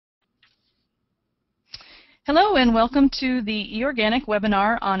Hello and welcome to the eOrganic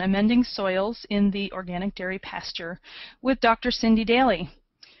webinar on amending soils in the organic dairy pasture with Dr. Cindy Daley.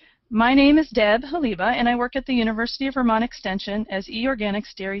 My name is Deb Haliba and I work at the University of Vermont Extension as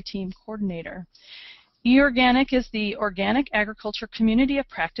eOrganic's Dairy Team Coordinator. eOrganic is the organic agriculture community of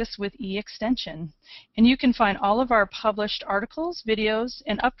practice with e-extension, and you can find all of our published articles, videos,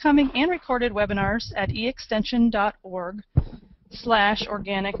 and upcoming and recorded webinars at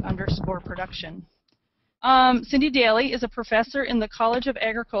eextension.org/organic_production. Cindy Daley is a professor in the College of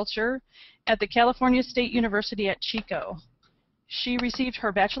Agriculture at the Calfornia State University at Chico. She received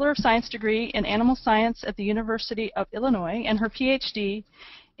her Bachelor of Science degree in Animal Science at the University of Illinois and her PhD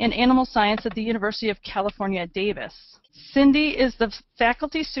in Animal Science at the University of California at Davis. Cindy is the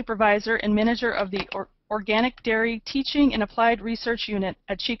faculty supervisor and manager of the Organic Dairy Teaching and Applied Research Unit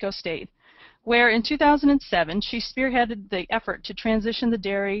at Chico State, where in 2007 she spearheaded the effort to transition the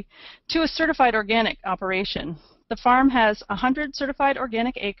dairy to a certified organic operation. The farm has 100 certified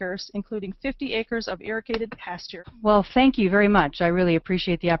organic acres, including 50 acres of irrigated pasture. Well, thank you very much. I really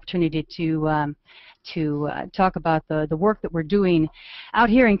appreciate the opportunity to talk about the work that we're doing out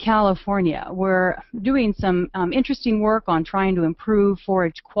here in California. We're doing some interesting work on trying to improve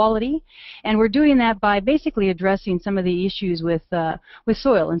forage quality, and we're doing that by basically addressing some of the issues with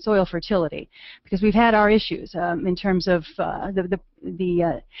soil and soil fertility, because we've had our issues in terms of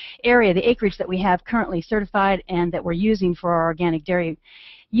the area, the acreage that we have currently certified and that we're using for our organic dairy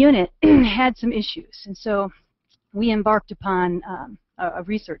unit had some issues, and so we embarked upon a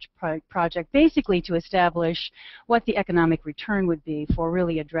research project basically to establish what the economic return would be for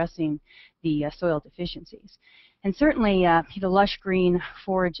really addressing the soil deficiencies. And certainly the lush green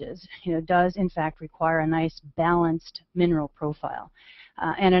forages does in fact require a nice balanced mineral profile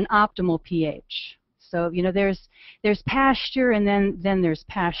and an optimal pH. So there's pasture and then there's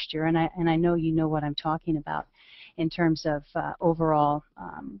pasture, and I know you know what I'm talking about in terms of overall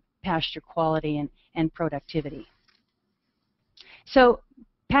pasture quality and productivity. So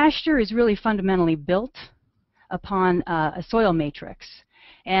pasture is really fundamentally built upon a soil matrix,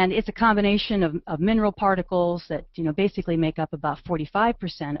 and it's a combination of mineral particles that basically make up about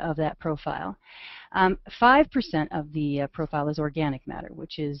 45% of that profile. 5% of the profile is organic matter,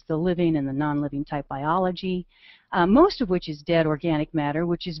 which is the living and the non-living type biology, most of which is dead organic matter,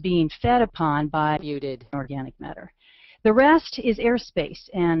 which is being fed upon by muted organic matter. The rest is airspace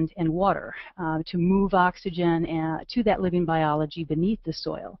and water to move oxygen to that living biology beneath the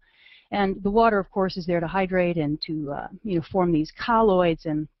soil. And the water, of course, is there to hydrate and to form these colloids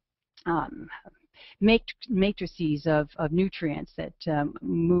and matrices of nutrients that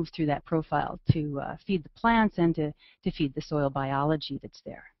move through that profile to feed the plants and to feed the soil biology that's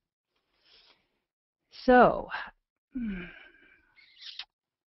there. So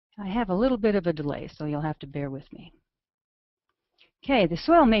I have a little bit of a delay, so you'll have to bear with me. Okay, the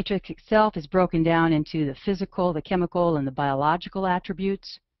soil matrix itself is broken down into the physical, the chemical, and the biological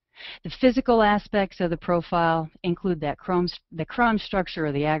attributes. The physical aspects of the profile include the crumb structure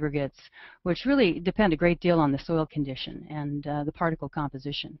of the aggregates, which really depend a great deal on the soil condition and the particle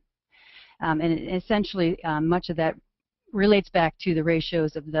composition. And essentially, much of that relates back to the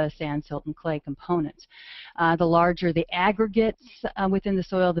ratios of the sand, silt, and clay components. The larger the aggregates within the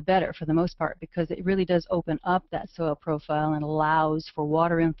soil, the better for the most part, because it really does open up that soil profile and allows for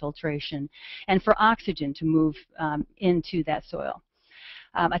water infiltration and for oxygen to move into that soil.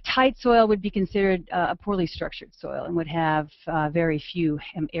 A tight soil would be considered a poorly structured soil and would have very few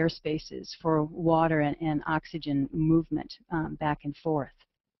air spaces for water and oxygen movement back and forth.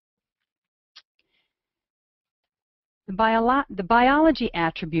 The biology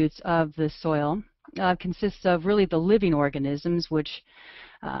attributes of the soil consists of really the living organisms, which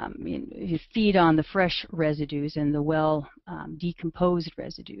feed on the fresh residues and the well decomposed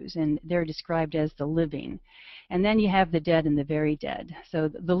residues, and they're described as the living. And then you have the dead and the very dead. So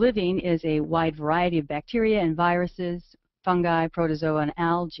the living is a wide variety of bacteria and viruses, fungi, protozoa, and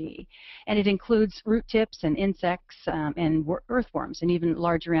algae, and it includes root tips and insects and earthworms and even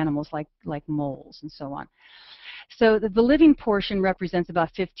larger animals like moles and so on. So the living portion represents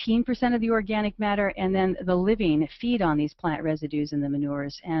about 15% of the organic matter, and then the living feed on these plant residues and the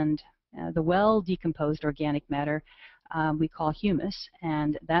manures, and the well-decomposed organic matter we call humus,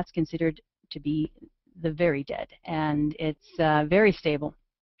 and that's considered to be the very dead, and it's very stable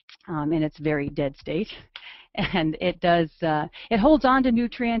in its very dead state, and it holds on to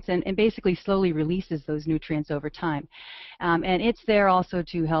nutrients and basically slowly releases those nutrients over time, and it's there also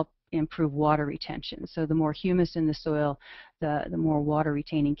to help improve water retention. So the more humus in the soil, the more water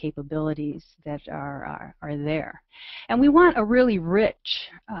retaining capabilities that are there. And we want a really rich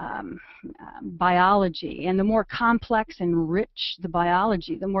biology, and the more complex and rich the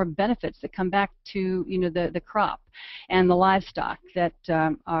biology, the more benefits that come back to the crop and the livestock that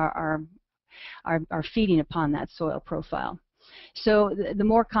are feeding upon that soil profile. So the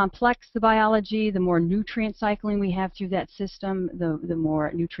more complex the biology, the more nutrient cycling we have through that system, the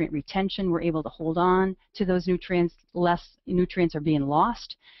more nutrient retention we're able to hold on to those nutrients, less nutrients are being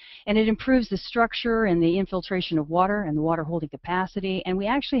lost. And it improves the structure and the infiltration of water and the water holding capacity. And we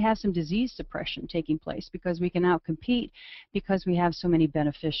actually have some disease suppression taking place because we can outcompete because we have so many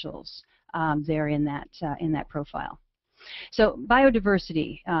beneficials there in that profile. So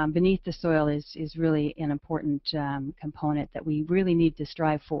biodiversity beneath the soil is really an important component that we really need to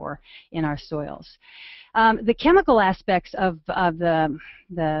strive for in our soils. The chemical aspects of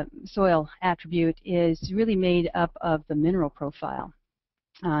the soil attribute is really made up of the mineral profile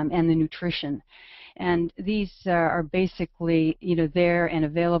and the nutrition. And these are basically there and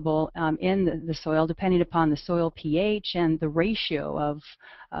available in the soil depending upon the soil pH and the ratio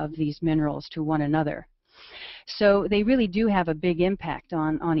of these minerals to one another. So they really do have a big impact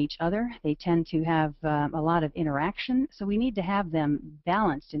on each other. They tend to have a lot of interaction, so we need to have them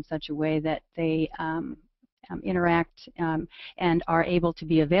balanced in such a way that they interact and are able to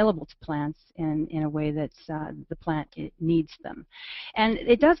be available to plants in a way that the plant needs them. And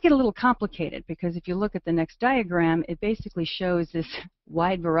it does get a little complicated because if you look at the next diagram, it basically shows this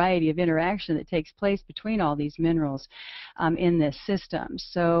wide variety of interaction that takes place between all these minerals in this system.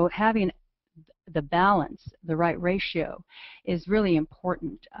 So having the balance, the right ratio, is really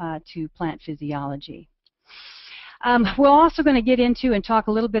important to plant physiology. We're also going to get into and talk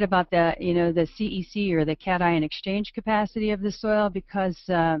a little bit about the CEC, or the cation exchange capacity of the soil, because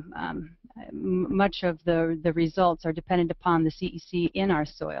much of the results are dependent upon the CEC in our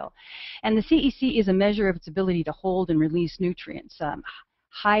soil. And the CEC is a measure of its ability to hold and release nutrients.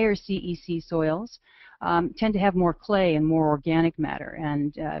 Higher CEC soils tend to have more clay and more organic matter,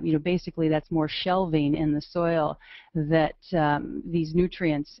 and basically that's more shelving in the soil that these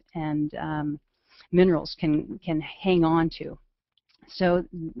nutrients and minerals can hang on to. So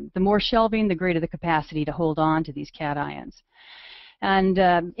the more shelving, the greater the capacity to hold on to these cations.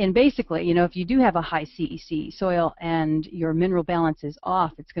 And basically, if you do have a high CEC soil and your mineral balance is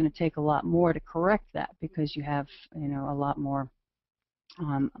off, it's going to take a lot more to correct that because you have a lot more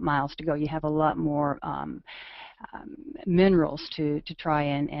miles to go. You have a lot more minerals to try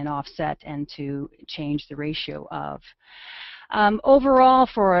and offset and to change the ratio of. Overall,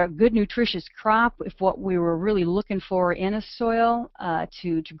 for a good nutritious crop, if what we were really looking for in a soil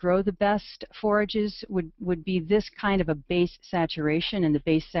to grow the best forages would be this kind of a base saturation, and the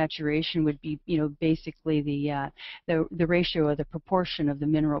base saturation would be basically the ratio or the proportion of the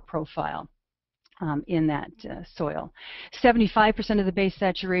mineral profile in that soil. 75% of the base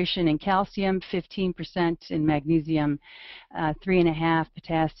saturation in calcium, 15% in magnesium, 3.5%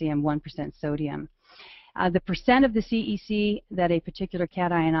 potassium, 1% sodium. The percent of the CEC that a particular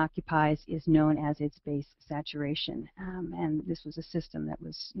cation occupies is known as its base saturation, and this was a system that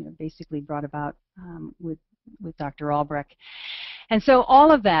was basically brought about with Dr. Albrecht. And so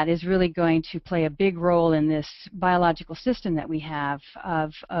all of that is really going to play a big role in this biological system that we have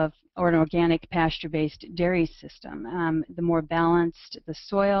of an organic pasture-based dairy system. The more balanced the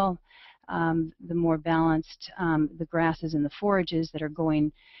soil, the more balanced the grasses and the forages that are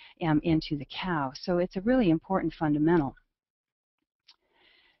going into the cow. So it's a really important fundamental.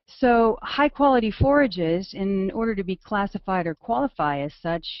 So high-quality forages, in order to be classified or qualify as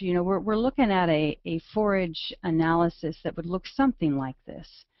such, we're looking at a forage analysis that would look something like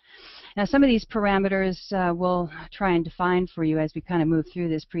this. Now, some of these parameters we'll try and define for you as we kind of move through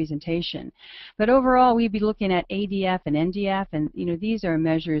this presentation. But overall, we'd be looking at ADF and NDF, and these are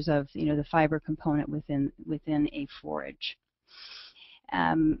measures of the fiber component within a forage.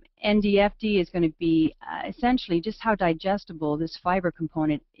 NDFD is going to be essentially just how digestible this fiber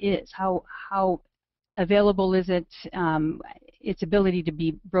component is. How available is it? Its ability to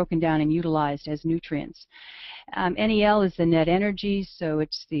be broken down and utilized as nutrients. NEL is the net energy, so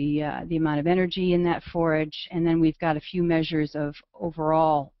it's the amount of energy in that forage. And then we've got a few measures of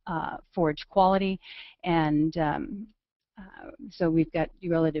overall forage quality, and so we've got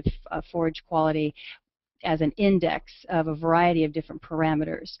relative forage quality as an index of a variety of different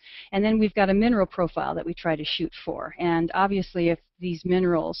parameters. And then we've got a mineral profile that we try to shoot for. And obviously, if these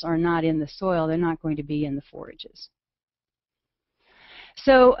minerals are not in the soil, they're not going to be in the forages.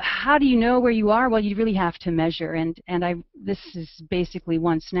 So how do you know where you are? Well, you really have to measure, and this is basically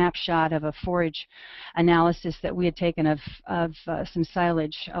one snapshot of a forage analysis that we had taken of some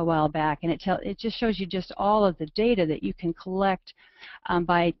silage a while back, and it just shows you just all of the data that you can collect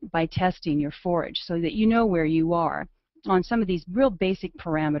by testing your forage, so that you know where you are on some of these real basic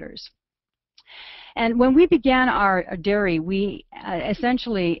parameters. And when we began our dairy, we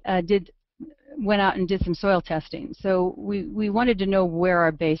essentially went out and did some soil testing. So we wanted to know where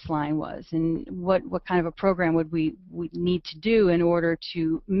our baseline was and what kind of a program would we need to do in order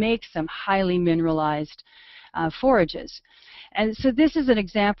to make some highly mineralized forages. And so this is an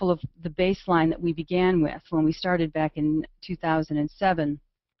example of the baseline that we began with when we started back in 2007.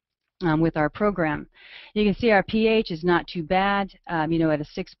 With our program. You can see our pH is not too bad, you know, at a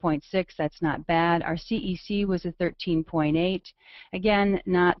 6.6, that's not bad. Our CEC was a 13.8. Again,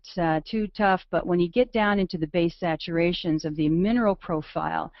 not too tough, but when you get down into the base saturations of the mineral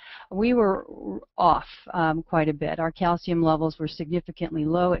profile, we were off quite a bit. Our calcium levels were significantly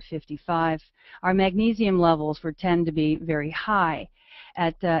low at 55. Our magnesium levels tend to be very high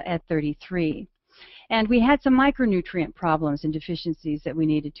at 33. And we had some micronutrient problems and deficiencies that we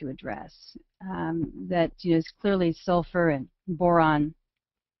needed to address. That, you know, clearly sulfur and boron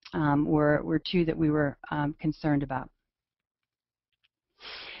were two that we were concerned about.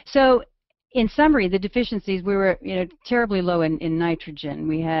 So, in summary, the deficiencies, we were, you know, terribly low in nitrogen.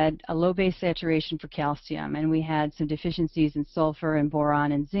 We had a low base saturation for calcium, and we had some deficiencies in sulfur and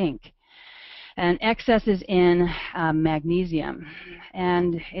boron and zinc. And excesses in magnesium.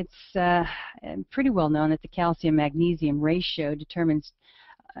 And it's pretty well known that the calcium-magnesium ratio determines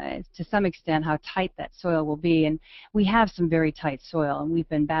to some extent how tight that soil will be. And we have some very tight soil, and we've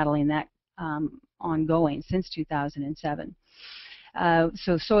been battling that ongoing since 2007.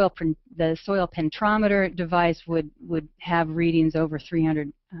 So the soil pentrometer device would have readings over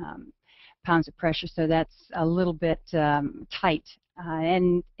 300 pounds of pressure, so that's a little bit tight.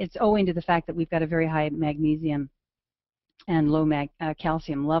 And it's owing to the fact that we've got a very high magnesium and low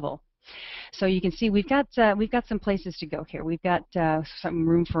calcium level. So you can see we've got some places to go here. We've got some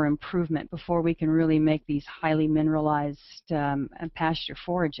room for improvement before we can really make these highly mineralized pasture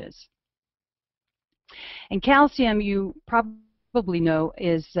forages. And calcium, you probably know,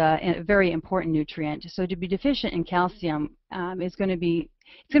 is a very important nutrient. So to be deficient in calcium is going to be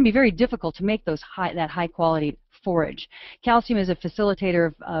very difficult to make that high quality forage. Calcium is a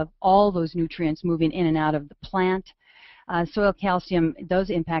facilitator of all those nutrients moving in and out of the plant. Soil calcium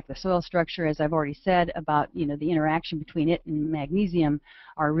does impact the soil structure, as I've already said about, you know, the interaction between it and magnesium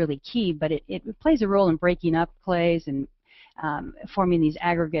are really key, but it plays a role in breaking up clays and forming these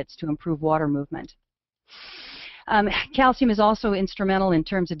aggregates to improve water movement. Calcium is also instrumental in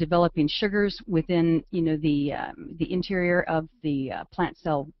terms of developing sugars within, you know, the interior of the plant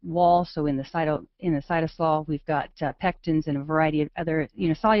cell wall. So in the cytosol, we've got pectins and a variety of other, you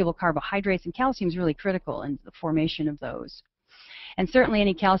know, soluble carbohydrates, and calcium is really critical in the formation of those. And certainly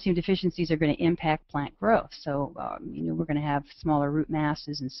any calcium deficiencies are going to impact plant growth. So, you know, we're going to have smaller root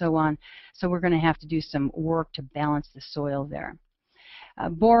masses and so on. So we're going to have to do some work to balance the soil there.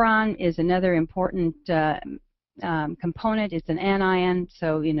 Boron is another important component. It's an anion,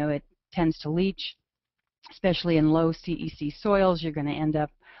 so, you know, it tends to leach, especially in low CEC soils. You're going to end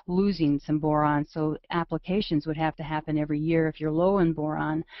up losing some boron, so applications would have to happen every year if you're low in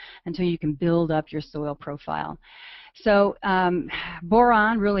boron until you can build up your soil profile. So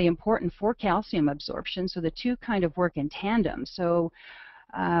boron, really important for calcium absorption, so the two kind of work in tandem. So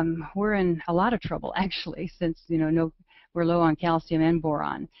we're in a lot of trouble, actually, since, you know, we're low on calcium and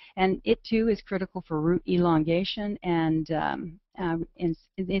boron. And it, too, is critical for root elongation, and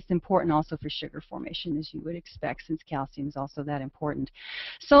it's important also for sugar formation, as you would expect, since calcium is also that important.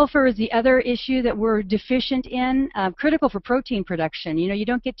 Sulfur is the other issue that we're deficient in, critical for protein production. You know, you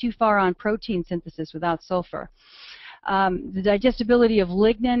don't get too far on protein synthesis without sulfur. The digestibility of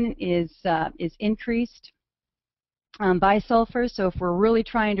lignin is increased by sulfur, so if we're really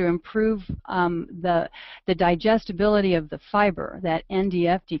trying to improve the digestibility of the fiber, that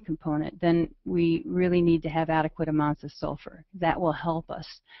NDFD component, then we really need to have adequate amounts of sulfur. That will help us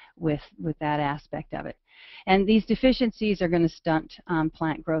with that aspect of it. And these deficiencies are going to stunt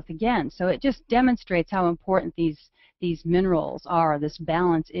plant growth again. So it just demonstrates how important these minerals are, this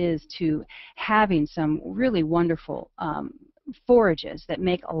balance is to having some really wonderful forages that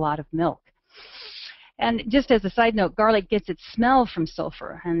make a lot of milk. And just as a side note, garlic gets its smell from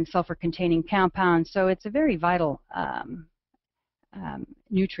sulfur and sulfur-containing compounds, so it's a very vital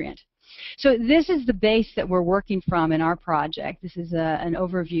nutrient. So this is the base that we're working from in our project. This is an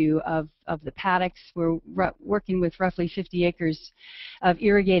overview of the paddocks. We're working with roughly 50 acres of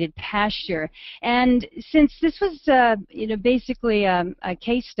irrigated pasture. And since this was basically a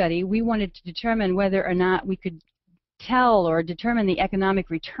case study, we wanted to determine whether or not we could tell or determine the economic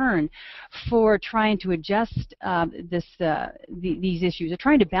return for trying to adjust these issues, or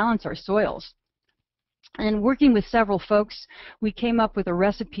trying to balance our soils. And working with several folks, we came up with a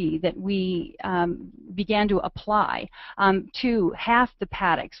recipe that we began to apply to half the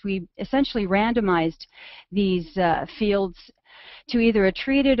paddocks. We essentially randomized these fields to either a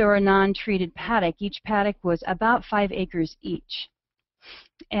treated or a non-treated paddock. Each paddock was about 5 acres each.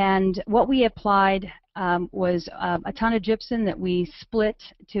 And what we applied was a ton of gypsum that we split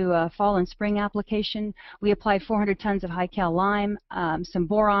to a fall and spring application. We applied 400 tons of high-cal lime, some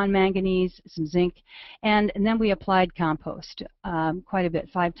boron, manganese, some zinc, and then we applied compost, quite a bit,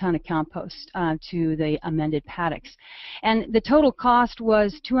 5 tons of compost to the amended paddocks. And the total cost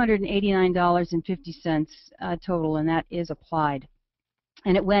was $289.50 total, and that is applied.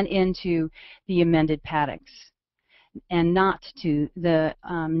 And it went into the amended paddocks, and not to the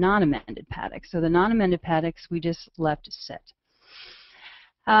non-amended paddocks. So the non-amended paddocks we just left sit.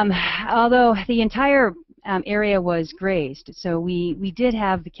 Although the entire area was grazed, so we did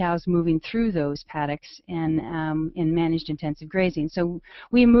have the cows moving through those paddocks and in managed intensive grazing. So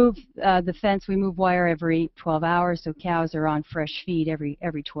we move the fence, we move wire every 12 hours, so cows are on fresh feed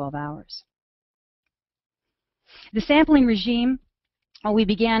every 12 hours. The sampling regime. We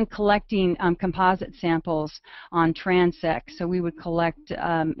began collecting composite samples on transect. So we would collect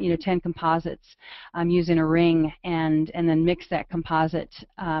 10 composites using a ring, and then mix that composite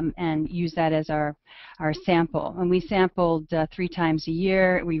and use that as our sample. And we sampled 3 times a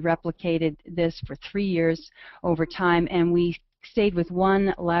year. We replicated this for 3 years over time, and we stayed with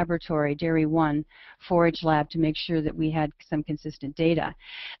one laboratory, Dairy 1 forage lab, to make sure that we had some consistent data.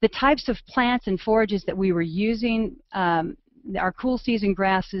 The types of plants and forages that we were using, our cool season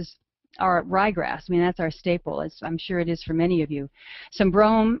grasses are ryegrass. I mean, that's our staple. I'm sure it is for many of you. Some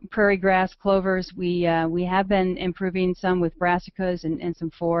brome, prairie grass, clovers. We have been improving some with brassicas and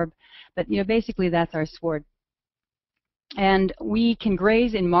some forb, but basically that's our sward. And we can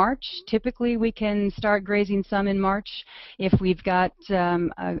graze in March. Typically, we can start grazing some in March if we've got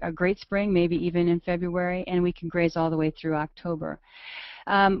a great spring, maybe even in February, and we can graze all the way through October.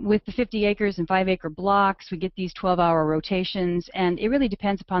 With the 50 acres and 5 acre blocks, we get these 12-hour rotations, and it really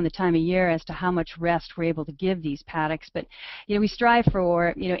depends upon the time of year as to how much rest we're able to give these paddocks. But we strive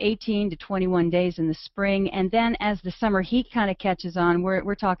for 18 to 21 days in the spring, and then as the summer heat kind of catches on,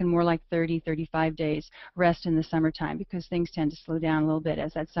 we're talking more like 30, 35 days rest in the summertime, because things tend to slow down a little bit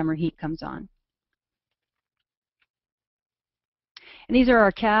as that summer heat comes on. And these are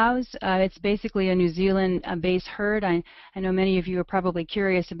our cows. It's basically a New Zealand base herd. I know many of you are probably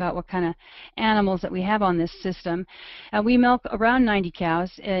curious about what kind of animals that we have on this system. We milk around 90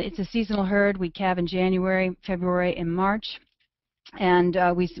 cows. It's a seasonal herd. We calve in January, February, and March. And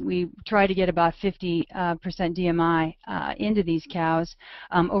we try to get about 50% DMI into these cows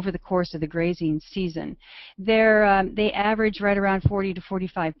over the course of the grazing season. They average right around 40 to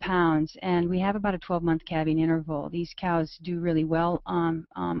 45 pounds, and we have about a 12-month calving interval. These cows do really well on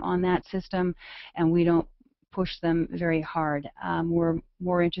that system, and we don't push them very hard. We're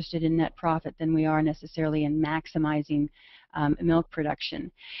more interested in net profit than we are necessarily in maximizing milk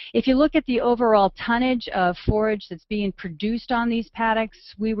production. If you look at the overall tonnage of forage that's being produced on these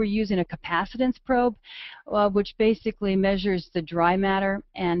paddocks, we were using a capacitance probe, which basically measures the dry matter,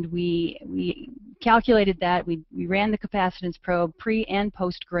 and we calculated that. We ran the capacitance probe pre and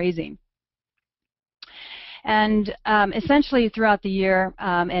post grazing. And essentially throughout the year,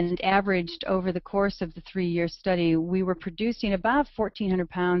 and averaged over the course of the 3-year study, we were producing about 1,400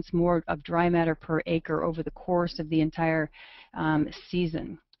 pounds more of dry matter per acre over the course of the entire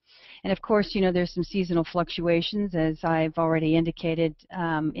season. And of course, there's some seasonal fluctuations, as I've already indicated,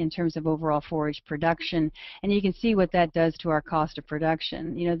 in terms of overall forage production. And you can see what that does to our cost of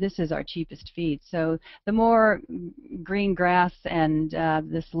production. This is our cheapest feed. So the more green grass and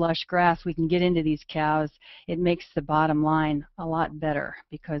this lush grass we can get into these cows, it makes the bottom line a lot better,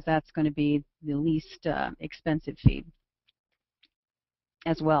 because that's going to be the least expensive feed,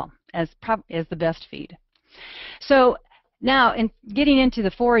 as well as the best feed. So Now, in getting into the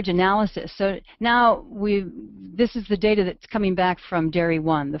forage analysis, so now this is the data that's coming back from Dairy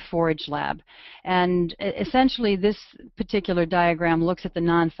 1, the forage lab. And essentially, this particular diagram looks at the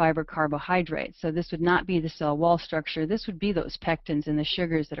non-fiber carbohydrates. So this would not be the cell wall structure. This would be those pectins and the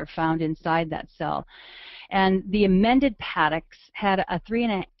sugars that are found inside that cell. And the amended paddocks had a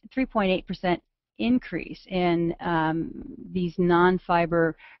 3.8% increase in these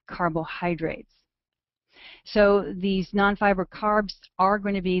non-fiber carbohydrates. So these non-fiber carbs are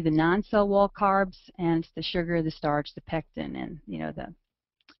going to be the non-cell wall carbs, and the sugar, the starch, the pectin, and the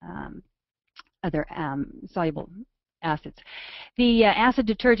other soluble acids. The acid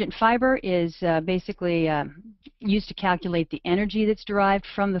detergent fiber is basically used to calculate the energy that's derived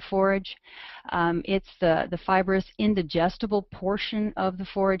from the forage. It's the fibrous indigestible portion of the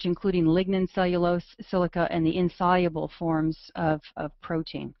forage, including lignin, cellulose, silica, and the insoluble forms of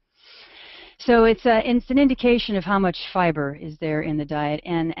protein. So it's an indication of how much fiber is there in the diet,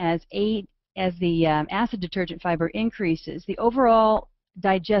 and as the acid detergent fiber increases, the overall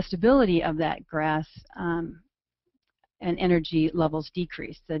digestibility of that grass and energy levels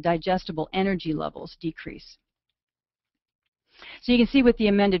decrease. The digestible energy levels decrease. So you can see with the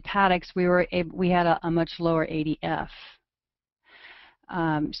amended paddocks, we had a much lower ADF.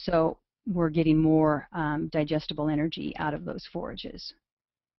 So we're getting more digestible energy out of those forages.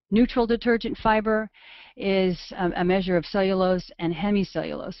 Neutral detergent fiber is a measure of cellulose and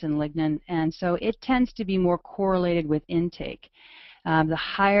hemicellulose in lignin, and so it tends to be more correlated with intake. The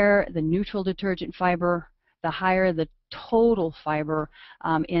higher the neutral detergent fiber, the higher the total fiber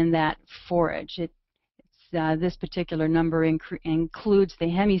in that forage. This particular number includes the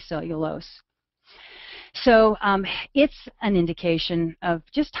hemicellulose. So it's an indication of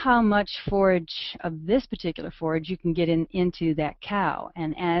just how much forage of this particular forage you can get into that cow.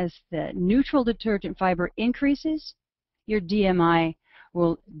 And as the neutral detergent fiber increases, your DMI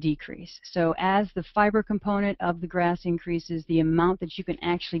will decrease. So as the fiber component of the grass increases, the amount that you can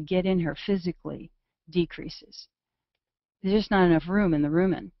actually get in her physically decreases. There's just not enough room in the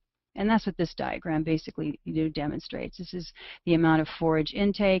rumen. And that's what this diagram basically demonstrates. This is the amount of forage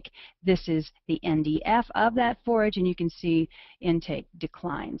intake. This is the NDF of that forage, and you can see intake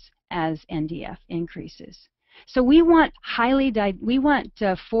declines as NDF increases. So we want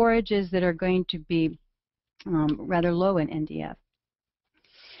forages that are going to be rather low in NDF.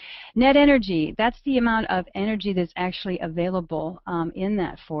 Net energy, that's the amount of energy that's actually available in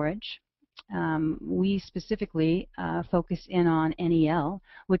that forage. We specifically focus in on NEL,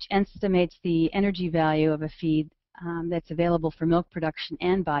 which estimates the energy value of a feed that's available for milk production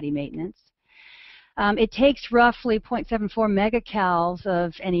and body maintenance. It takes roughly 0.74 megacals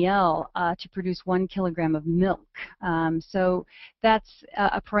of NEL to produce 1 kilogram of milk. So that's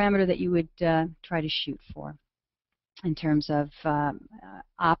a parameter that you would try to shoot for in terms of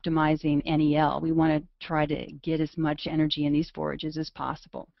optimizing NEL. We want to try to get as much energy in these forages as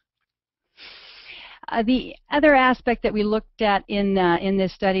possible. The other aspect that we looked at in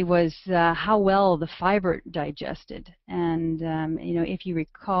this study was how well the fiber digested. And if you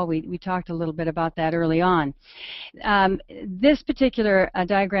recall, we talked a little bit about that early on. This particular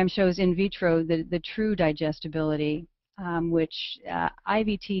diagram shows in vitro the true digestibility, which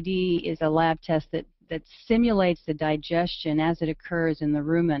IVTD is a lab test that simulates the digestion as it occurs in the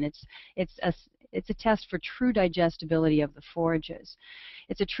rumen. It's a test for true digestibility of the forages.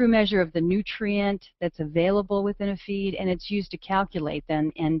 It's a true measure of the nutrient that's available within a feed, and it's used to calculate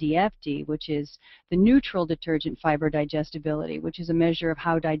then NDFD, which is the neutral detergent fiber digestibility, which is a measure of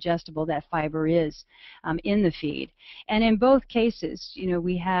how digestible that fiber is in the feed. And in both cases,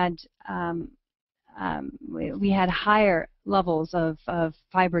 we had higher levels of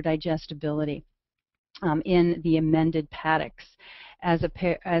fiber digestibility in the amended paddocks as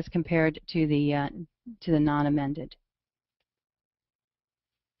compared to the non-amended.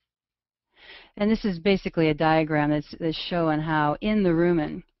 And this is basically a diagram that's showing how in the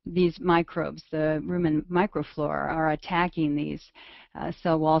rumen these microbes, the rumen microflora, are attacking these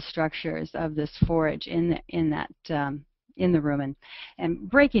cell wall structures of this forage in the rumen and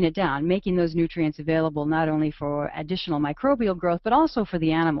breaking it down, making those nutrients available not only for additional microbial growth but also for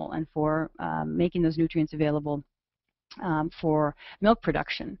the animal, and for making those nutrients available for milk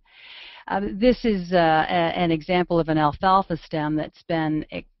production. This is an example of an alfalfa stem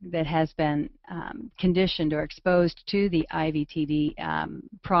that has been conditioned or exposed to the IVTD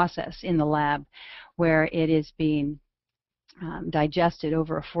process in the lab, where it is being digested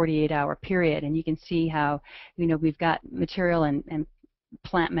over a 48-hour period. And you can see how we've got material and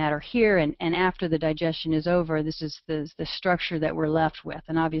plant matter here, and after the digestion is over, this is the structure that we're left with.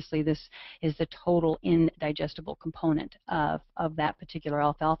 And obviously this is the total indigestible component of that particular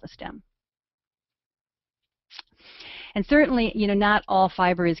alfalfa stem. And certainly, not all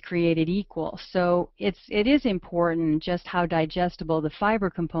fiber is created equal. So it is important just how digestible the fiber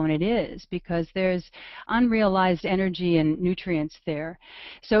component is, because there's unrealized energy and nutrients there.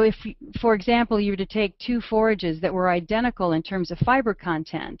 So if, for example, you were to take two forages that were identical in terms of fiber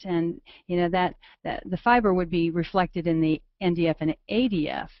content, and that the fiber would be reflected in the NDF and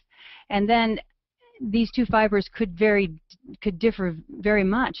ADF, and then these two fibers could differ very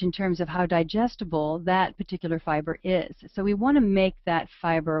much in terms of how digestible that particular fiber is. So we want to make that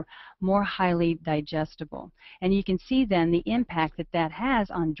fiber more highly digestible. And you can see then the impact that that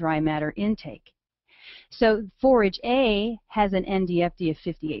has on dry matter intake. So forage A has an NDFD of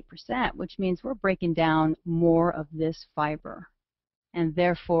 58%, which means we're breaking down more of this fiber, and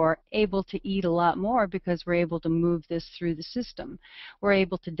therefore able to eat a lot more because we're able to move this through the system. We're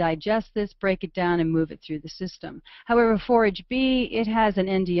able to digest this, break it down, and move it through the system. However, forage B, it has an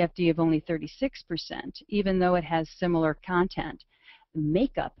NDFD of only 36%, even though it has similar content. The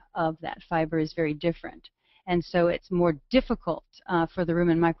makeup of that fiber is very different. And so it's more difficult for the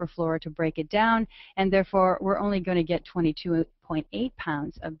rumen microflora to break it down, and therefore we're only going to get 22.8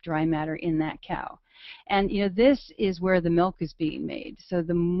 pounds of dry matter in that cow. And this is where the milk is being made. So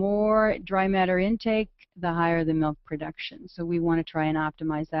the more dry matter intake, the higher the milk production. So we want to try and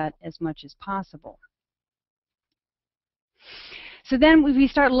optimize that as much as possible. So then we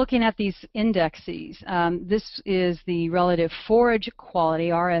start looking at these indexes. This is the relative forage quality,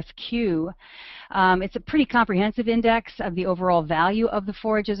 RFQ. It's a pretty comprehensive index of the overall value of the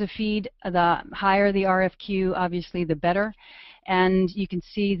forage as a feed. The higher the RFQ, obviously, the better. And you can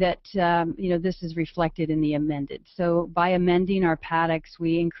see that this is reflected in the amended. So by amending our paddocks,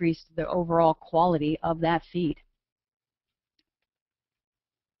 we increased the overall quality of that feed.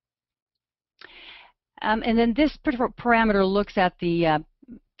 And then this parameter looks at the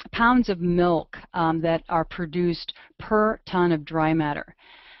pounds of milk that are produced per ton of dry matter.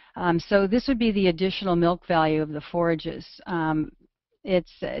 So this would be the additional milk value of the forages.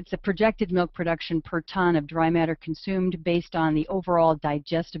 It's a projected milk production per ton of dry matter consumed based on the overall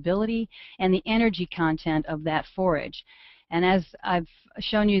digestibility and the energy content of that forage. And as I've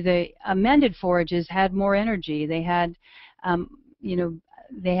shown you, the amended forages had more energy. They had,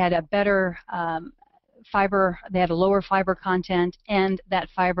 they had a better fiber, they had a lower fiber content, and that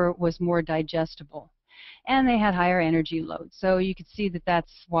fiber was more digestible. And they had higher energy loads. So you can see that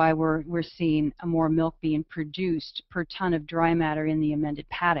that's why we're seeing more milk being produced per ton of dry matter in the amended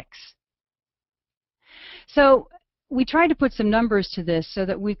paddocks. So we tried to put some numbers to this so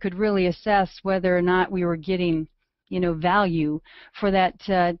that we could really assess whether or not we were getting value for that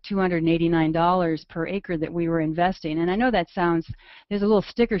 $289 per acre that we were investing. And I know that sounds, there's a little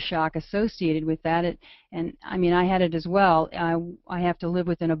sticker shock associated with that. And I mean, I had it as well. I have to live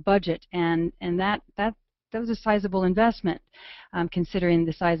within a budget, and that was a sizable investment considering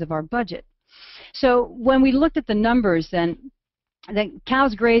the size of our budget. So when we looked at the numbers, then the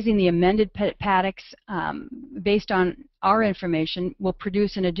cows grazing the amended paddocks, based on our information, will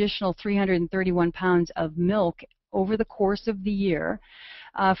produce an additional 331 pounds of milk over the course of the year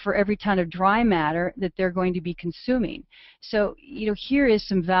for every ton of dry matter that they're going to be consuming. So here is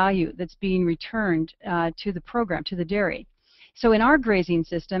some value that's being returned to the program, to the dairy. So in our grazing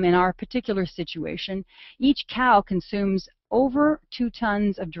system, in our particular situation, each cow consumes over 2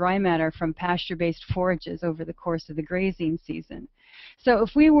 tons of dry matter from pasture-based forages over the course of the grazing season. So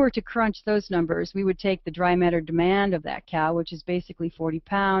if we were to crunch those numbers, we would take the dry matter demand of that cow, which is basically 40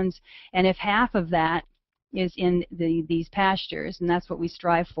 pounds, and if half of that is in these pastures, and that's what we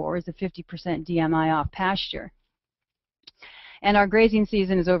strive for, is a 50% DMI off pasture, and our grazing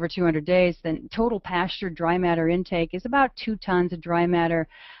season is over 200 days, then total pasture dry matter intake is about 2 tons of dry matter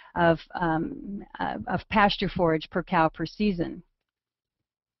of pasture forage per cow per season.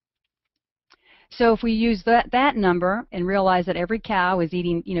 So if we use that number and realize that every cow is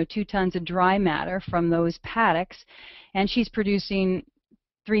eating 2 tons of dry matter from those paddocks, and she's producing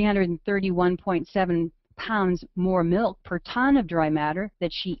 331.7 pounds more milk per ton of dry matter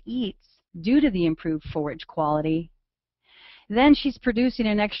that she eats due to the improved forage quality, then she's producing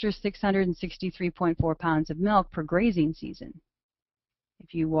an extra 663.4 pounds of milk per grazing season,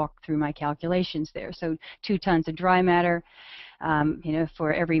 if you walk through my calculations there. So 2 tons of dry matter,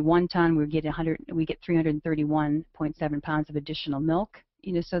 for every 1 ton we get 331.7 pounds of additional milk.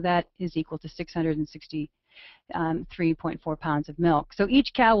 So that is equal to 3.4 pounds of milk. So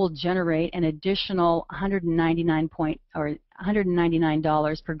each cow will generate an additional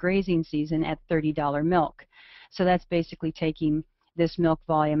 $199 per grazing season at $30 milk. So that's basically taking this milk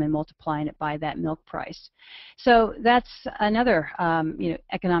volume and multiplying it by that milk price. So that's another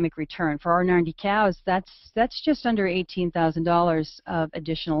economic return. For our 90 cows, that's just under $18,000 of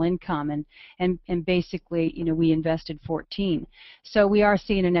additional income, and basically we invested 14. So we are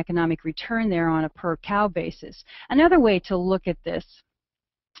seeing an economic return there on a per cow basis. Another way to look at this,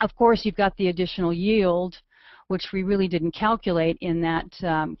 of course, you've got the additional yield, which we really didn't calculate in that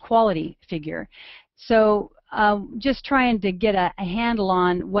quality figure. So just trying to get a handle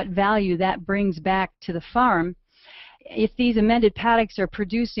on what value that brings back to the farm. If these amended paddocks are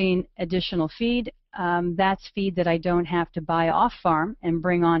producing additional feed, that's feed that I don't have to buy off farm and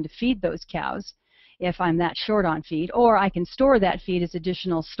bring on to feed those cows if I'm that short on feed, or I can store that feed as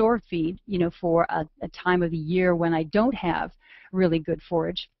additional store feed, for a time of the year when I don't have really good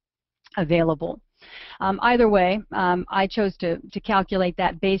forage available. Either way, I chose to calculate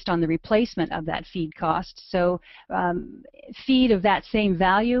that based on the replacement of that feed cost. So feed of that same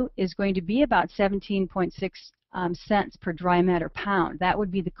value is going to be about 17.6 cents per dry matter pound. That would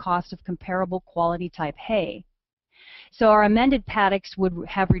be the cost of comparable quality type hay. So our amended paddocks would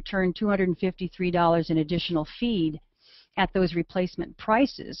have returned $253 in additional feed at those replacement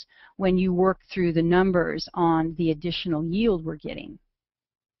prices when you work through the numbers on the additional yield we're getting.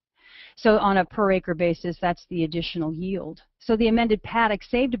 So on a per acre basis, that's the additional yield. So the amended paddock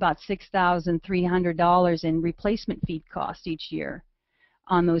saved about $6,300 in replacement feed costs each year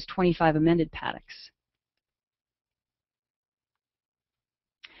on those 25 amended paddocks.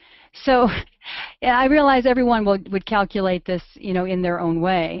 So yeah, I realize everyone would calculate this, in their own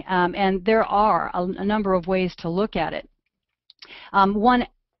way, and there are a number of ways to look at it. One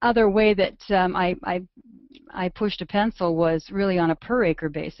other way that I pushed a pencil was really on a per acre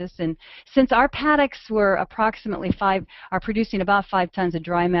basis, and since our paddocks were approximately are producing about 5 tons of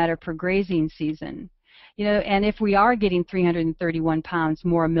dry matter per grazing season, and if we are getting 331 pounds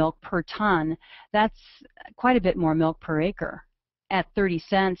more milk per ton, that's quite a bit more milk per acre. At 30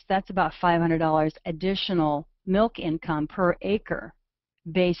 cents, that's about $500 additional milk income per acre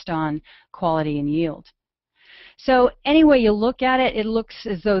based on quality and yield. So any way you look at it, it looks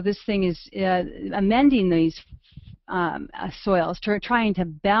as though this thing is amending these soils, trying to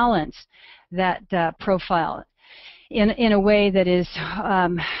balance that profile in a way that is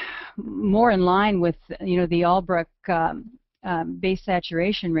more in line with the Albrecht base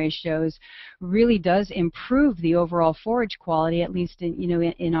saturation ratios. Really does improve the overall forage quality, at least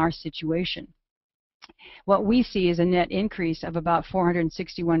in our situation. What we see is a net increase of about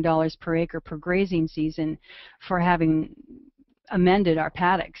 $461 per acre per grazing season for having amended our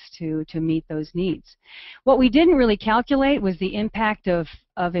paddocks to meet those needs. What we didn't really calculate was the impact of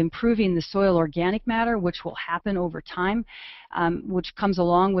improving the soil organic matter, which will happen over time, which comes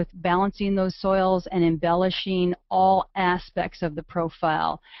along with balancing those soils and embellishing all aspects of the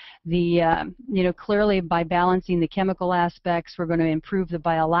profile. Clearly by balancing the chemical aspects, we're going to improve the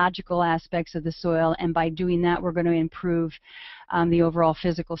biological aspects of the soil, and by doing that, we're going to improve the overall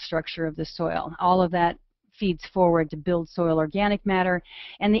physical structure of the soil. All of that feeds forward to build soil organic matter,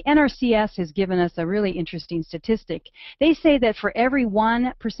 and the NRCS has given us a really interesting statistic. They say that for every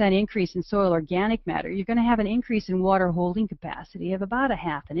 1% increase in soil organic matter, you're going to have an increase in water holding capacity of about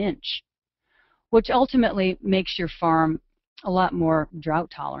 1/2 inch, which ultimately makes your farm a lot more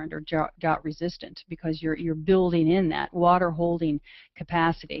drought tolerant or drought resistant, because you're building in that water holding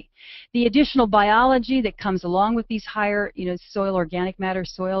capacity. The additional biology that comes along with these higher soil organic matter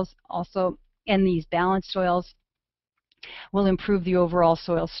soils also, and these balanced soils, will improve the overall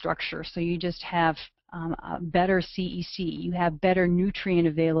soil structure. So you just have a better CEC, you have better nutrient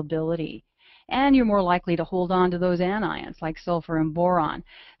availability, and you're more likely to hold on to those anions like sulfur and boron,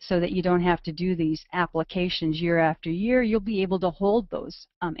 so that you don't have to do these applications year after year. You'll be able to hold those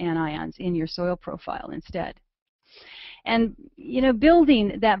anions in your soil profile instead. And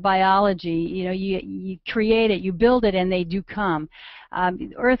building that biology, you create it, you build it, and they do come.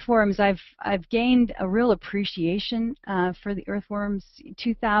 Earthworms, I've gained a real appreciation for the earthworms.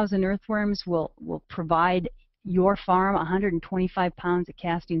 2,000 earthworms will provide your farm 125 pounds of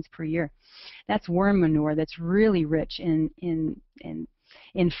castings per year. That's worm manure that's really rich in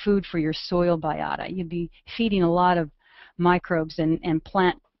food for your soil biota. You'd be feeding a lot of microbes and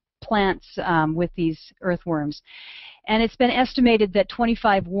plants with these earthworms. And it's been estimated that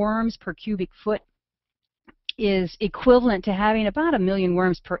 25 worms per cubic foot is equivalent to having about 1 million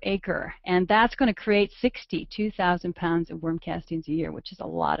worms per acre, and that's going to create 62,000 pounds of worm castings a year, which is a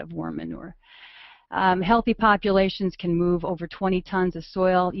lot of worm manure. Healthy populations can move over 20 tons of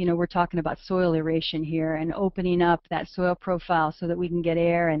soil. You know, we're talking about soil aeration here and opening up that soil profile so that we can get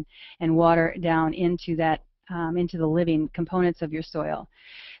air and water down into that into the living components of your soil.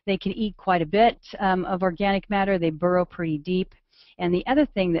 They can eat quite a bit of organic matter. They burrow pretty deep. And the other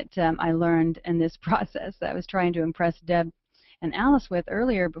thing that I learned in this process that I was trying to impress Deb and Alice with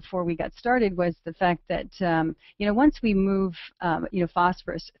earlier before we got started was the fact that you know, once we move you know,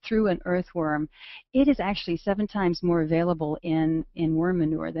 phosphorus through an earthworm, it is actually 7 times more available in worm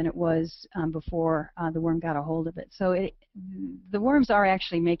manure than it was before the worm got a hold of it. So the worms are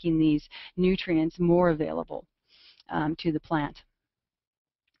actually making these nutrients more available to the plant.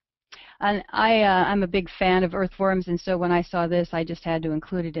 And I'm a big fan of earthworms, and so when I saw this, I just had to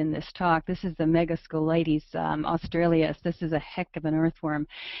include it in this talk. This is the Megascoletes australis. This is a heck of an earthworm,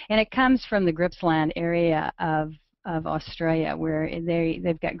 and it comes from the Gippsland area of Australia, where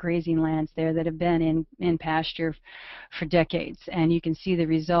they've got grazing lands there that have been in pasture for decades. And you can see the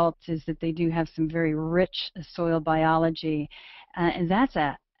result is that they do have some very rich soil biology, and that's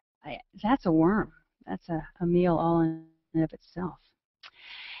a worm. That's a meal all in and of itself.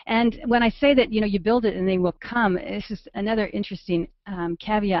 And when I say that, you know, you build it and they will come, this is another interesting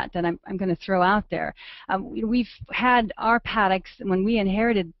caveat that I'm going to throw out there. We've had our paddocks, when we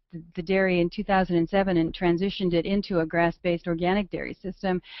inherited the dairy in 2007 and transitioned it into a grass-based organic dairy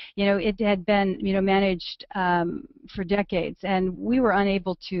system, you know, it had been, you know, managed for decades, and we were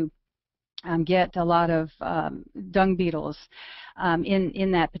unable to get a lot of dung beetles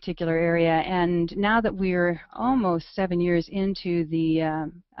in that particular area. And now that we're almost 7 years into the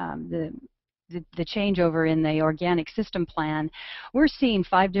changeover in the organic system plan, we're seeing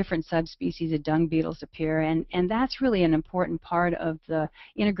 5 different subspecies of dung beetles appear, and that's really an important part of the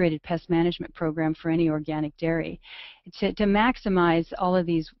integrated pest management program for any organic dairy. To maximize all of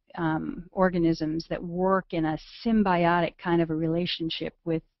these organisms that work in a symbiotic kind of a relationship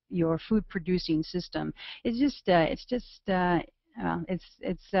with your food producing system. It's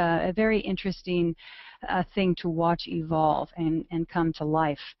a very interesting thing to watch evolve and come to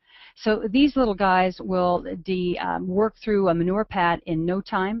life. So these little guys will work through a manure pat in no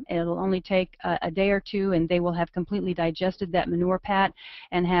time. It'll only take a day or two, and they will have completely digested that manure pat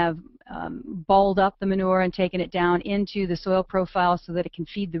and have balled up the manure and taken it down into the soil profile so that it can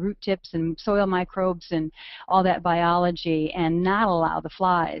feed the root tips and soil microbes and all that biology, and not allow the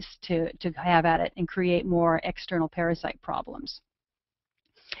flies to have at it and create more external parasite problems.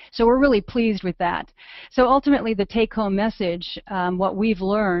 So we're really pleased with that. So ultimately, the take-home message, what we've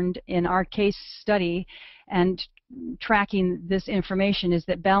learned in our case study and tracking this information, is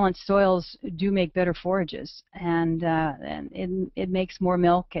that balanced soils do make better forages, and it makes more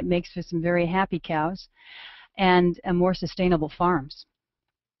milk. It makes for some very happy cows and more sustainable farms.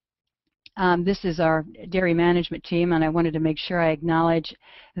 This is our dairy management team, and I wanted to make sure I acknowledge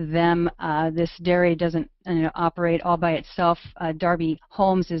them. This dairy doesn't operate all by itself. Darby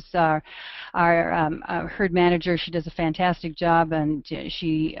Holmes is our herd manager. She does a fantastic job, and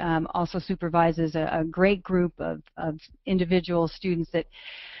she also supervises a great group of individual students that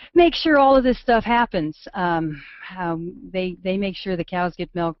make sure all of this stuff happens. They make sure the cows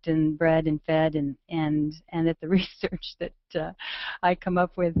get milked and bred and fed, and that the research that I come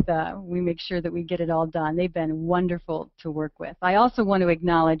up with, we make sure that we get it all done. They've been wonderful to work with. I also want to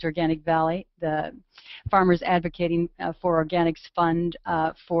acknowledge Organic Valley, the Farmers Advocating for Organics Fund,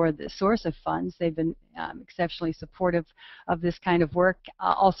 for the source of funds. They've been exceptionally supportive of this kind of work.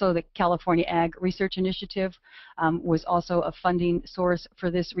 Also, the California Ag Research Initiative was also a funding source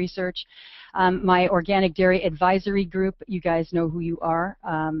for this research. My Organic Dairy Advisory Group, you guys know who you are.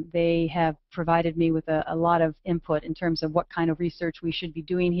 They have provided me with a lot of input in terms of what kind of research we should be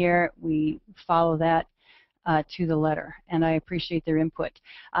doing here. We follow that to the letter, and I appreciate their input.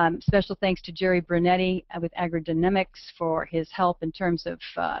 Special thanks to Jerry Brunetti with Agrodynamics for his help in terms of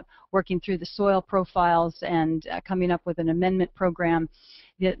working through the soil profiles and coming up with an amendment program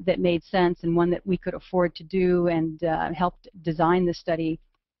that made sense and one that we could afford to do, and helped design the study,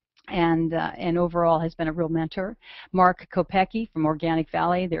 and overall has been a real mentor. Mark Kopecki from Organic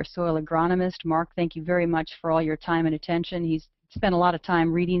Valley, their soil agronomist. Mark, thank you very much for all your time and attention. He's spent a lot of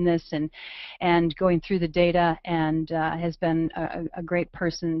time reading this and going through the data, and has been a great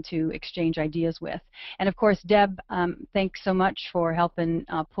person to exchange ideas with. And of course, Deb, thanks so much for helping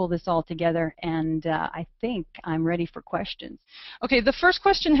pull this all together, and I think I'm ready for questions. Okay, the first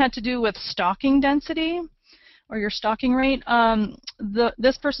question had to do with stocking density, or your stocking rate.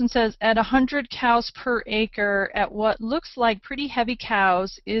 This person says, at 100 cows per acre, at what looks like pretty heavy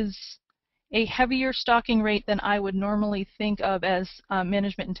cows, is a heavier stocking rate than I would normally think of as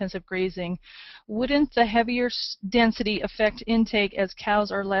management-intensive grazing. Wouldn't the heavier density affect intake as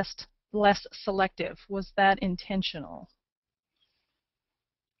cows are less selective? Was that intentional?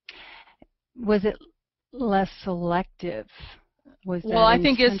 Was it less selective? Was Well, I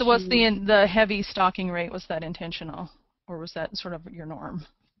think intentional? what's the heavy stocking rate, was that intentional, or was that sort of your norm?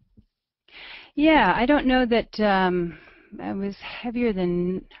 Yeah, I don't know that it was heavier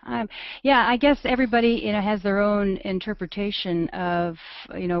than. Yeah, I guess everybody has their own interpretation of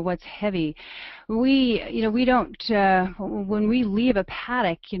what's heavy. We don't when we leave a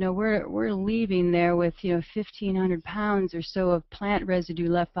paddock, we're leaving there with 1,500 pounds or so of plant residue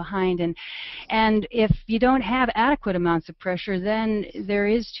left behind, and if you don't have adequate amounts of pressure, then there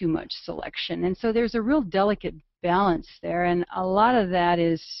is too much selection, and so there's a real delicate balance there, and a lot of that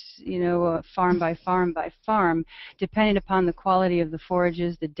is farm by farm by farm, depending upon the quality of the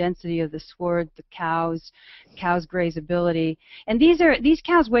forages, the density of the sward, the cows grazability. And these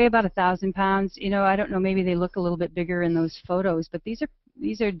cows weigh about 1,000 pounds. I don't know, maybe they look a little bit bigger in those photos, but these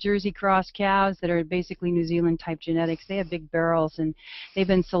are Jersey cross cows that are basically New Zealand type genetics. They have big barrels, and they've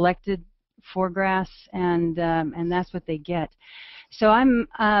been selected for grass, and that's what they get. So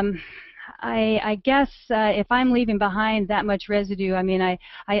I guess if I'm leaving behind that much residue, I mean, I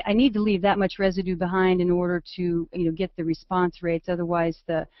need to leave that much residue behind in order to get the response rates. Otherwise,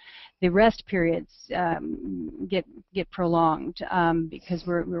 the rest periods get prolonged because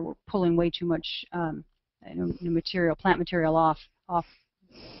we're pulling way too much plant material off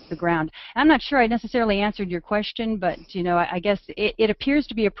the ground. I'm not sure I necessarily answered your question, but I guess it appears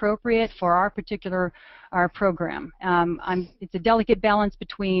to be appropriate for our program. It's a delicate balance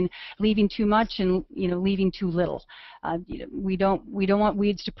between leaving too much and leaving too little. We don't want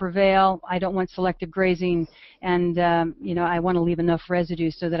weeds to prevail. I don't want selective grazing, and I want to leave enough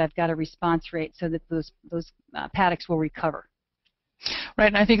residue so that I've got a response rate so that those paddocks will recover. Right,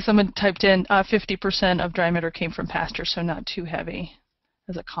 and I think someone typed in 50% of dry matter came from pasture, so not too heavy,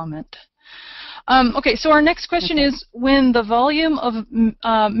 as a comment. Okay, so our next question is, when the volume of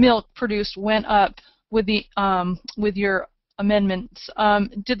milk produced went up with your amendments,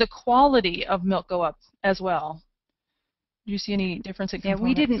 did the quality of milk go up as well? Do you see any difference in components? Yeah,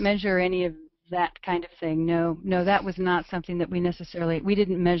 we didn't measure any of that kind of thing. No, that was not something that we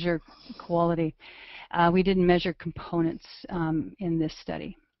didn't measure quality. We didn't measure components in this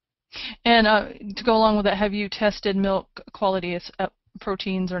study. And to go along with that, have you tested milk quality as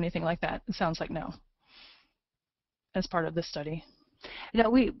proteins or anything like that? It sounds like no, as part of this study. No,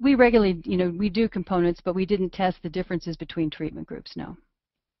 we regularly, we do components, but we didn't test the differences between treatment groups, no.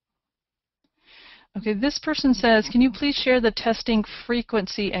 Okay, this person says, can you please share the testing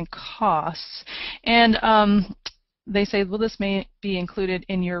frequency and costs? And they say, well, this may be included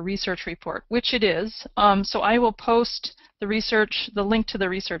in your research report, which it is. So I will post the link to the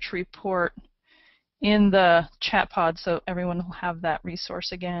research report in the chat pod, so everyone will have that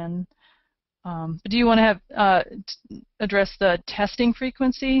resource again. But do you want to have address the testing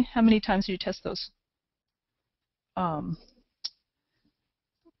frequency? How many times do you test those?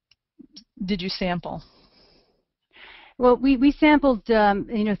 Did you sample? Well, we sampled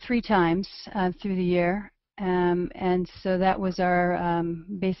 3 times through the year, and so that was our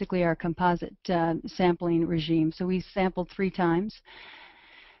basically our composite sampling regime. So we sampled 3 times.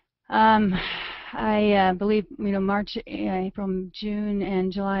 I believe March, April, June,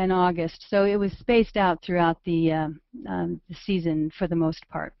 and July, and August. So it was spaced out throughout the season for the most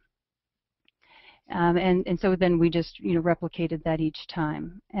part. And so then we just replicated that each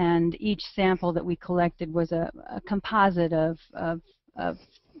time. And each sample that we collected was a composite of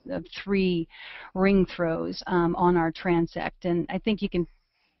 3 ring throws on our transect. And I think you can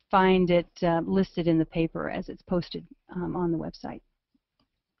find it listed in the paper as it's posted on the website.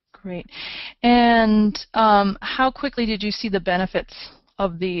 Great. And how quickly did you see the benefits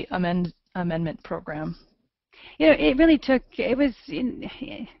of the amendment program? It really took, it was,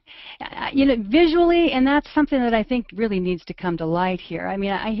 visually, and that's something that I think really needs to come to light here. I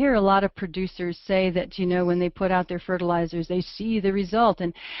mean, I hear a lot of producers say that, when they put out their fertilizers, they see the result,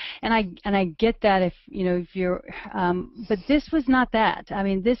 and I get that if you're, but this was not that. I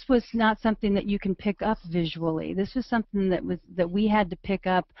mean, this was not something that you can pick up visually. This was something that we had to pick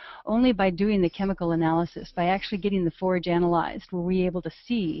up only by doing the chemical analysis, by actually getting the forage analyzed, were we able to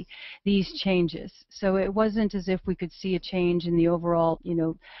see these changes. So it wasn't as if we could see a change in the overall,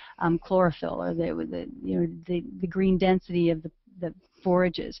 chlorophyll or the green density of the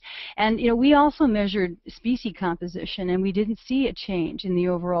forages. And we also measured species composition, and we didn't see a change in the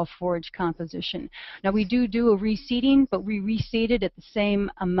overall forage composition. Now we do a reseeding, but we reseeded at the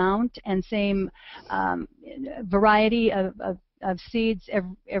same amount and same variety of seeds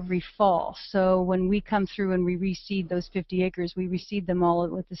every fall. So when we come through and we reseed those 50 acres, we reseed them all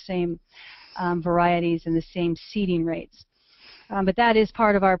with the same varieties and the same seeding rates. But that is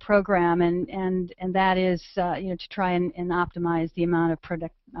part of our program, and that is to try and optimize the amount of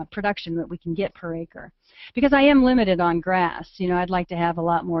production that we can get per acre. Because I am limited on grass, I'd like to have a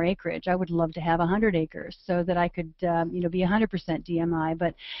lot more acreage. I would love to have 100 acres so that I could be 100% DMI.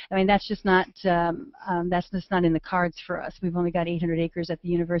 But I mean that's just not in the cards for us. We've only got 800 acres at the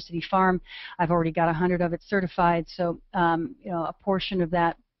university farm. I've already got 100 of it certified, so a portion of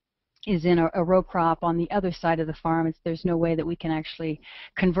that is in a row crop on the other side of the farm. There's no way that we can actually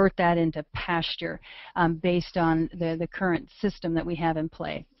convert that into pasture based on the current system that we have in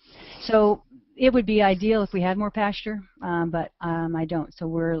play. So it would be ideal if we had more pasture, but I don't. So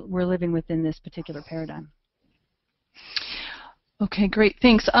we're living within this particular paradigm. Okay, great,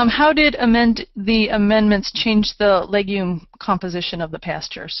 thanks. How did the amendments change the legume composition of the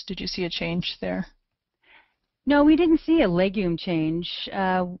pastures? Did you see a change there? No, we didn't see a legume change.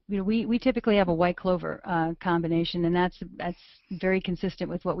 We typically have a white clover combination, and that's very consistent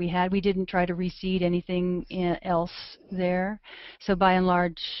with what we had. We didn't try to reseed anything else there. So by and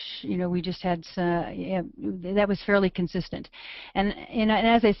large, we just had that was fairly consistent. And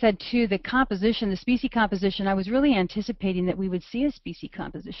as I said too, the composition, the species composition, I was really anticipating that we would see a species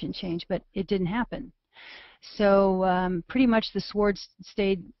composition change, but it didn't happen. So pretty much the swards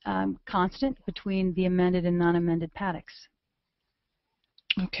stayed constant between the amended and non-amended paddocks.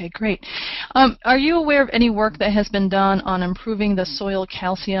 Okay, great. Are you aware of any work that has been done on improving the soil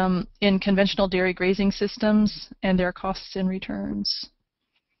calcium in conventional dairy grazing systems and their costs and returns?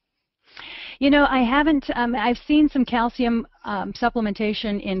 I haven't. I've seen some calcium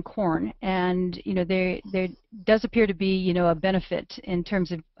supplementation in corn, and there does appear to be a benefit in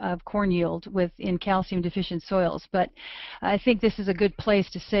terms of corn yield in calcium deficient soils. But I think this is a good place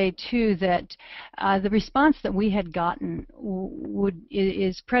to say too that the response that we had gotten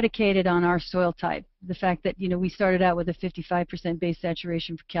is predicated on our soil type. The fact that we started out with a 55% base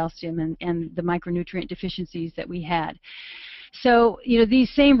saturation for calcium and the micronutrient deficiencies that we had. So these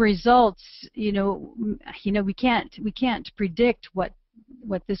same results, we can't predict what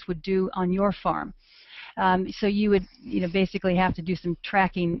this would do on your farm. So you would basically have to do some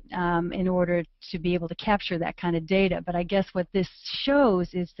tracking in order to be able to capture that kind of data. But I guess what this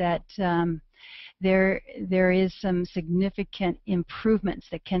shows is that there is some significant improvements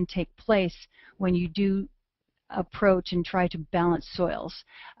that can take place when you do approach and try to balance soils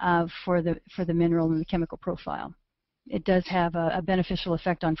for the mineral and the chemical profile. It does have a beneficial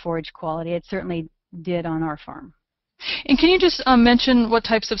effect on forage quality. It certainly did on our farm. And can you just mention what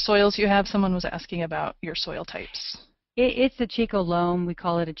types of soils you have? Someone was asking about your soil types. It's a Chico loam. We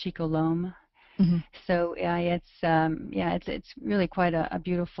call it a Chico loam. Mm-hmm. So it's really quite a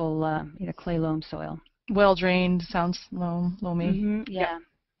beautiful clay loam soil. Well drained, sounds loamy. Mm-hmm. Yeah.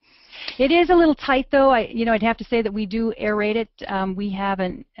 It is a little tight though. I'd have to say that we do aerate it. We have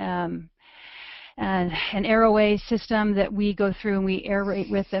an airway system that we go through and we aerate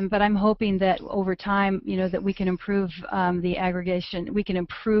with them, but I'm hoping that over time, that we can improve the aggregation. We can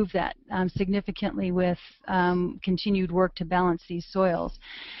improve that significantly with continued work to balance these soils,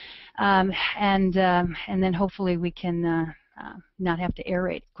 and then hopefully we can not have to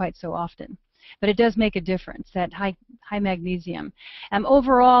aerate quite so often. But it does make a difference, that high magnesium.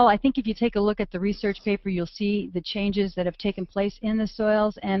 Overall, I think if you take a look at the research paper, you'll see the changes that have taken place in the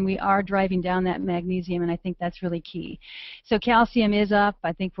soils, and we are driving down that magnesium, and I think that's really key. So calcium is up.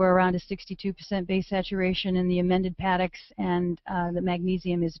 I think we're around a 62% base saturation in the amended paddocks, and the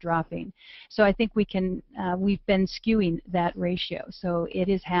magnesium is dropping. So I think we've been skewing that ratio. So it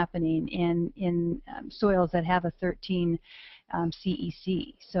is happening in soils that have a 13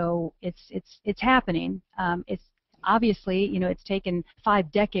 CEC. So it's happening. It's obviously, it's taken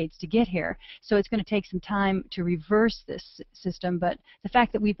 5 decades to get here, so it's going to take some time to reverse this system. But the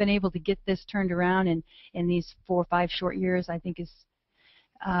fact that we've been able to get this turned around in these 4 or 5 short years, I think is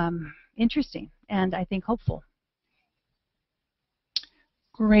interesting and I think hopeful.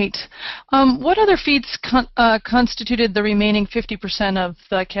 Great. What other feeds constituted the remaining 50% of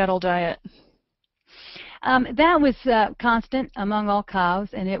the cattle diet? That was constant among all cows,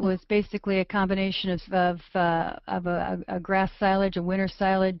 and it was basically a combination of a grass silage, a winter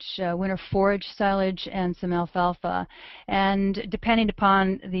silage, winter forage silage, and some alfalfa. And depending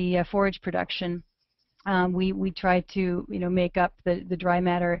upon the forage production, we try to make up the dry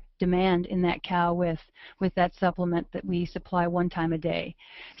matter demand in that cow with that supplement that we supply 1 time a day.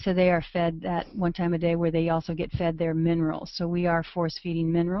 So they are fed that 1 time a day, where they also get fed their minerals. So we are force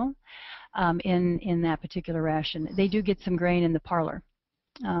feeding mineral in that particular ration. They do get some grain in the parlor.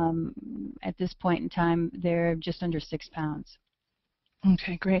 At this point in time, they're just under 6 pounds.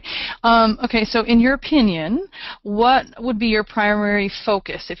 Okay, great. Okay, so in your opinion, what would be your primary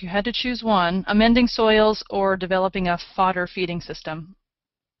focus if you had to choose one, amending soils or developing a fodder feeding system?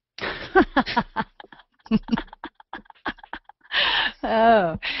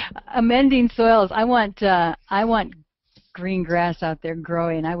 Oh, amending soils. I want green grass out there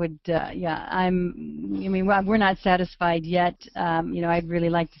growing. I would, yeah. I mean, we're not satisfied yet. I'd really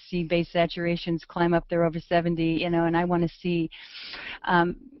like to see base saturations climb up there over 70. And I want to see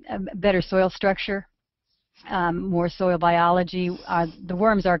a better soil structure, more soil biology. The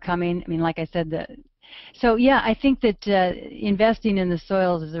worms are coming. I mean, like I said, so yeah, I think that investing in the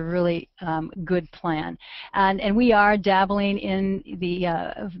soils is a really good plan, and we are dabbling in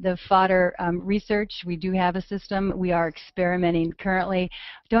the fodder research. We do have a system. We are experimenting currently.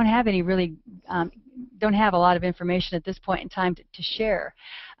 Don't have any really don't have a lot of information at this point in time to share,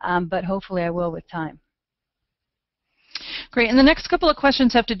 but hopefully I will with time. Great. And the next couple of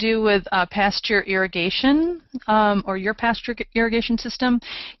questions have to do with pasture irrigation, or your pasture irrigation system.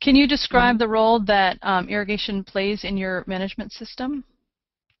 Can you describe the role that irrigation plays in your management system?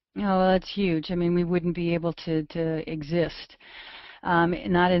 Oh, well, it's huge. I mean, we wouldn't be able to exist.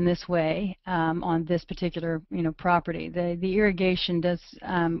 Not in this way on this particular property. The irrigation does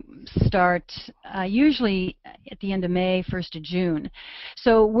start usually at the end of May, 1st of June.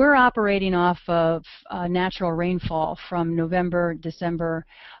 So we're operating off of natural rainfall from November, December,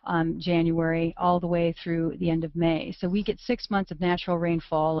 January, all the way through the end of May. So we get 6 months of natural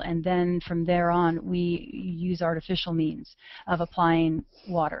rainfall, and then from there on we use artificial means of applying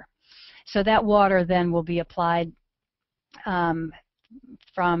water. So that water then will be applied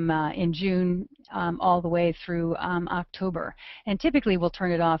from in June all the way through October, and typically we'll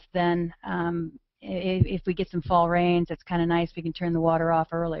turn it off then. If we get some fall rains, it's kind of nice, we can turn the water off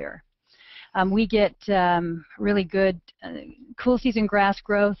earlier. We get really good cool season grass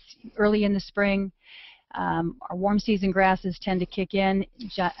growth early in the spring. Our warm season grasses tend to kick in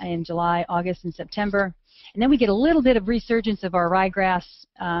July, August, and September. And then we get a little bit of resurgence of our ryegrass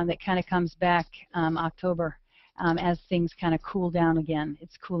that kind of comes back October. As things kind of cool down again.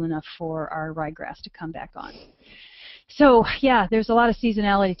 It's cool enough for our ryegrass to come back on. So yeah, there's a lot of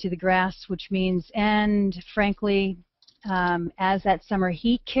seasonality to the grass, which means, and frankly, as that summer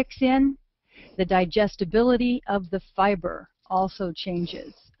heat kicks in, the digestibility of the fiber also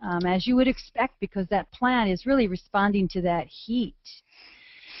changes, as you would expect, because that plant is really responding to that heat.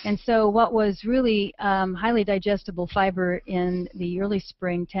 And so what was really highly digestible fiber in the early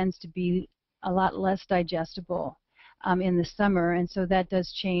spring tends to be a lot less digestible in the summer, and so that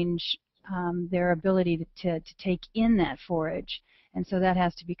does change their ability to take in that forage, and so that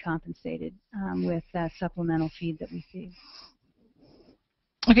has to be compensated with that supplemental feed that we feed.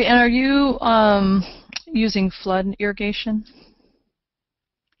 Okay, and are you using flood irrigation?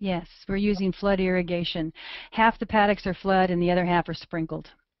 Yes, we're using flood irrigation. Half the paddocks are flood and the other half are sprinkled.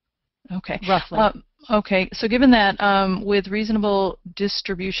 Okay. Roughly. Okay, so given that, with reasonable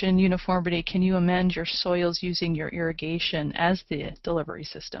distribution uniformity, can you amend your soils using your irrigation as the delivery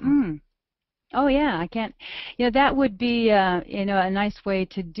system? Oh yeah, I can't. That would be a nice way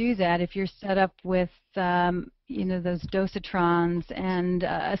to do that if you're set up with those dosatrons and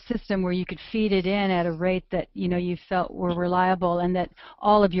a system where you could feed it in at a rate that you felt were reliable and that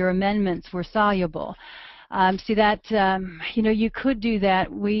all of your amendments were soluble. See that, you could do that.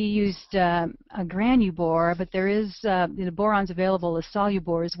 We used a granubor, but there is, the boron's available as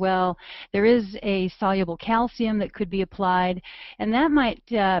solubor as well. There is a soluble calcium that could be applied, and that might,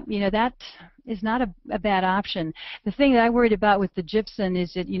 that is not a bad option. The thing that I worried about with the gypsum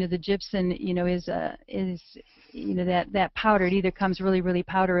is that, the gypsum, is that powder. It either comes really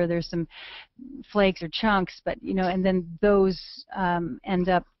powder, or there's some flakes or chunks, but, and then those end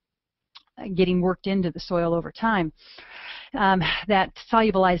up getting worked into the soil over time. That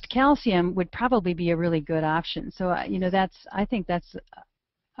solubilized calcium would probably be a really good option. So I think that's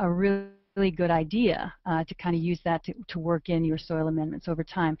a really really good idea to kind of use that to work in your soil amendments over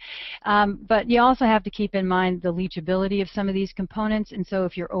time. But you also have to keep in mind the leachability of some of these components, and so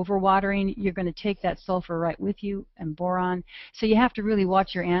if you're overwatering, you're going to take that sulfur right with you, and boron. So you have to really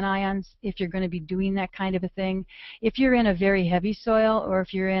watch your anions if you're going to be doing that kind of a thing. If you're in a very heavy soil, or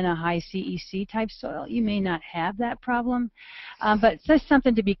if you're in a high CEC type soil, you may not have that problem. But it's just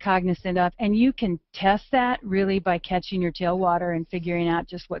something to be cognizant of, and you can test that really by catching your tailwater and figuring out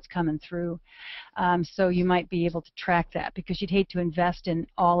just what's coming through. So you might be able to track that, because you'd hate to invest in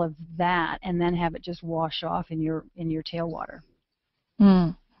all of that and then have it just wash off in your tailwater.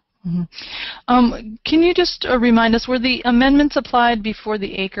 Mm-hmm. Can you just remind us, were the amendments applied before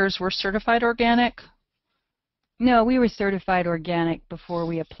the acres were certified organic? No, we were certified organic before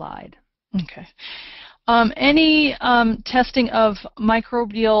we applied. Okay. Any testing of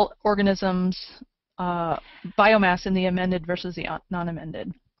microbial organisms, biomass in the amended versus the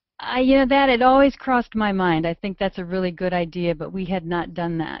non-amended? You know, that had always crossed my mind. I think that's a really good idea, but we had not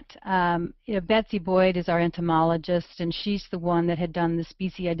done that. You know, Betsy Boyd is our entomologist, and she's the one that had done the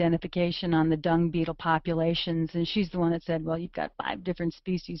species identification on the dung beetle populations, and she's the one that said, well, you've got 5 different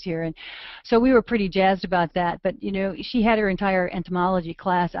species here. And so we were pretty jazzed about that. But, you know, she had her entire entomology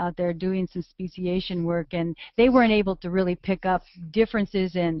class out there doing some speciation work, and they weren't able to really pick up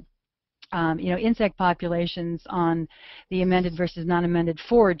differences in you know, insect populations on the amended versus non-amended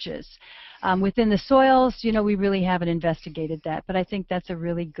forages. Within the soils, you know, we really haven't investigated that, but I think that's a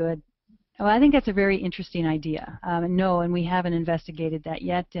really good, well, I think that's a very interesting idea. No, and we haven't investigated that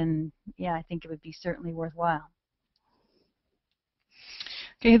yet, and yeah, I think it would be certainly worthwhile.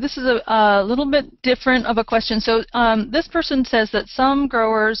 Okay, this is a little bit different of a question. So this person says that some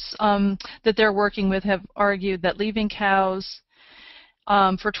growers that they're working with have argued that leaving cows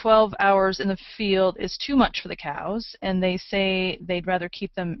for 12 hours in the field is too much for the cows, and they say they'd rather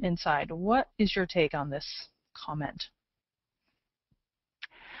keep them inside. What is your take on this comment?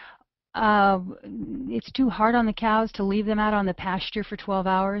 It's too hard on the cows to leave them out on the pasture for 12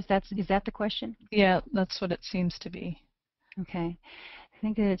 hours? Is that the question? Yeah, that's what it seems to be. Okay. I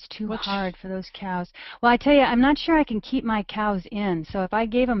think that it's too hard for those cows. Well, I tell you, I'm not sure I can keep my cows in. So if I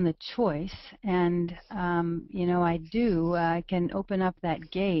gave them the choice, and you know, I can open up that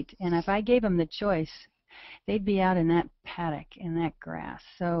gate, and if I gave them the choice, they'd be out in that paddock, in that grass.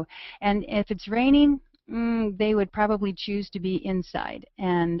 So, and if it's raining, they would probably choose to be inside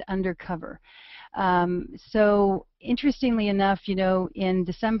and under cover. So interestingly enough, you know, in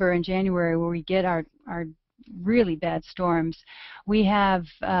December and January, where we get our really bad storms, we have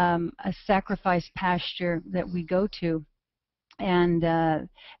a sacrifice pasture that we go to, and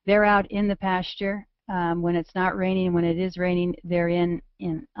they're out in the pasture when it's not raining, and when it is raining, they're in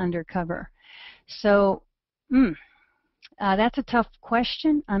undercover. So that's a tough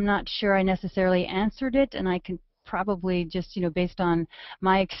question. I'm not sure I necessarily answered it, and I can probably just, you know, based on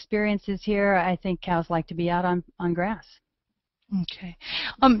my experiences here, I think cows like to be out on grass. Okay.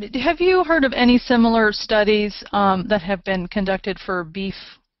 Have you heard of any similar studies that have been conducted for beef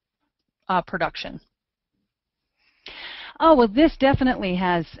production? Oh, well, this definitely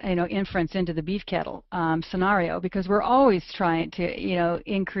has, you know, inference into the beef cattle scenario, because we're always trying to, you know,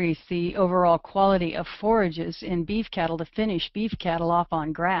 increase the overall quality of forages in beef cattle to finish beef cattle off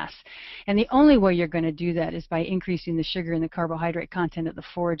on grass. And the only way you're going to do that is by increasing the sugar and the carbohydrate content of the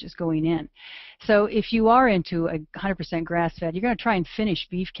forages going in. So if you are into a 100% grass-fed, you're going to try and finish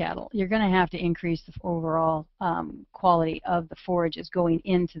beef cattle. You're going to have to increase the overall quality of the forages going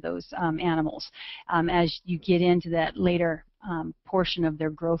into those animals as you get into that later portion of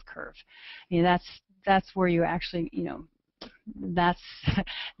their growth curve. You know, that's where you actually, you know, that's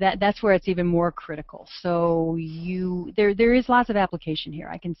where it's even more critical. So there is lots of application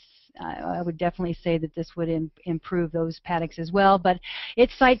here. I would definitely say that this would improve those paddocks as well, but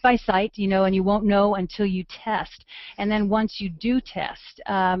it's site by site, you know, and you won't know until you test. And then once you do test,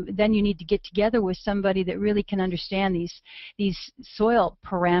 then you need to get together with somebody that really can understand these soil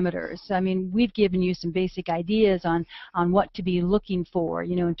parameters. I mean, we've given you some basic ideas on what to be looking for,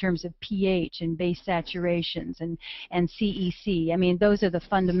 you know, in terms of pH and base saturations and CEC. I mean, those are the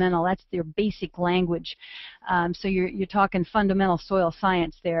fundamental, that's their basic language. So you're talking fundamental soil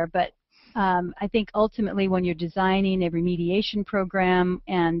science there, but I think ultimately when you're designing a remediation program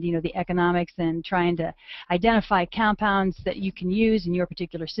and, you know, the economics and trying to identify compounds that you can use in your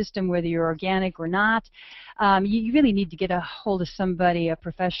particular system, whether you're organic or not, you really need to get a hold of somebody, a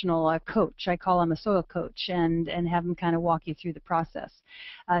professional, a coach. I call them a soil coach, and have them kind of walk you through the process.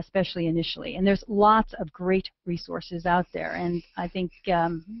 especially initially. And there's lots of great resources out there. And I think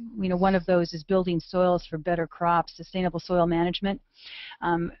one of those is Building Soils for Better Crops, Sustainable Soil Management.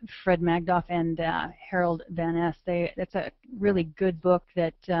 Fred Magdoff and Harold Van Ness. That's a really good book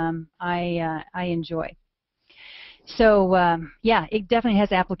that I enjoy. So yeah, it definitely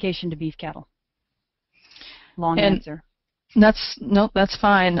has application to beef cattle. Long answer. That's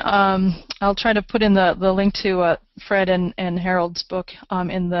fine. I'll try to put in the link to Fred and Harold's book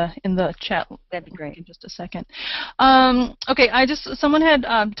in the chat. That'd be great. In just a second. Okay, someone had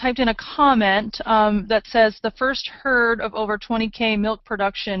typed in a comment that says the first herd of over 20K milk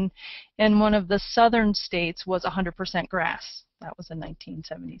production in one of the southern states was 100% grass. That was in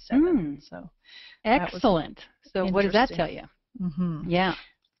 1977. So excellent. So what does that tell you? Mm-hmm. Yeah,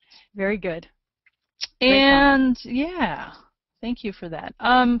 very good. And yeah, thank you for that.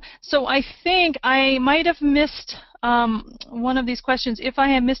 So I think I might have missed one of these questions. If I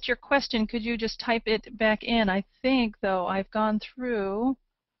have missed your question, could you just type it back in? I think, though, I've gone through.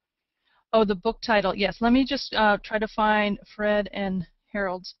 Oh, the book title. Yes, let me just try to find Fred and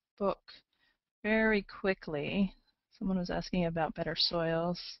Harold's book very quickly. Someone was asking about better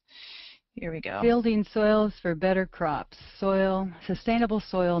soils. Here we go. Building Soils for Better Crops, Sustainable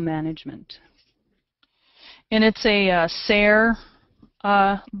Soil Management. And it's a SARE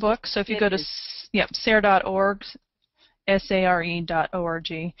book, so if you go to SARE.org,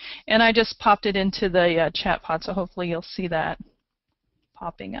 SARE.org, and I just popped it into the chat pod, so hopefully you'll see that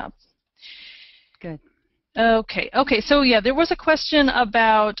popping up. Good. Okay, so yeah, there was a question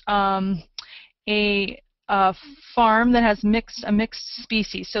about a farm that has a mixed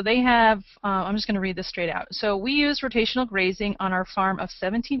species. So they have, I'm just going to read this straight out. So we use rotational grazing on our farm of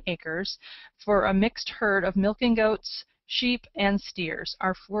 17 acres for a mixed herd of milking goats, sheep, and steers.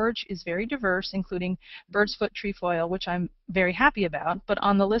 Our forage is very diverse, including bird's foot trefoil, which I'm very happy about, but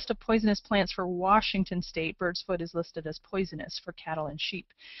on the list of poisonous plants for Washington State, bird's foot is listed as poisonous for cattle and sheep.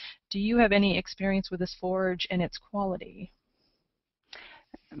 Do you have any experience with this forage and its quality?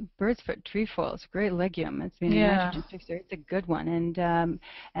 Bird's foot trefoil is a great legume. It's been a nitrogen fixer. It's a good one,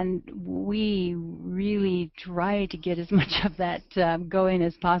 and we really try to get as much of that going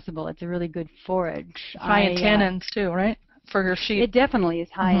as possible. It's a really good forage. High in tannins too, right? For your sheep. It definitely is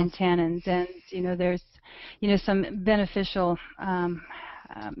high in tannins, and there's some beneficial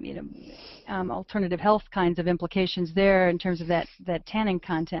alternative health kinds of implications there in terms of that tannin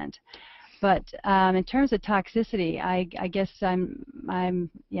content. But in terms of toxicity, I guess I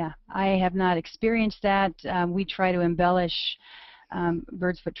have not experienced that. We try to embellish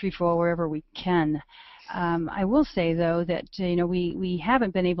bird's foot trefoil wherever we can. I will say though that we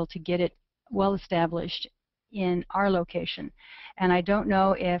haven't been able to get it well established in our location, and I don't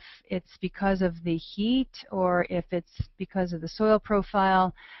know if it's because of the heat or if it's because of the soil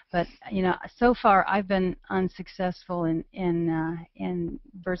profile. But so far I've been unsuccessful in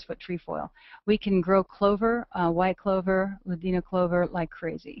bird's foot trefoil. We can grow clover, white clover, ladino clover like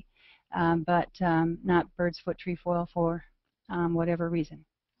crazy, but not bird's foot trefoil for whatever reason.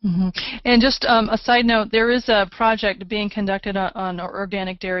 Mm-hmm. And just a side note, there is a project being conducted on an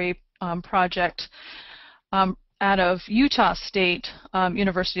organic dairy project out of Utah State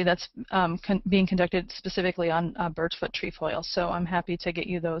University that's being conducted specifically on bird's foot trefoil. So I'm happy to get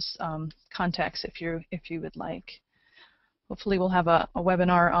you those contacts if you would like. Hopefully we'll have a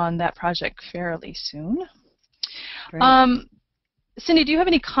webinar on that project fairly soon. Cindy, do you have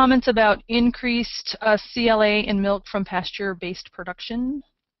any comments about increased CLA in milk from pasture-based production?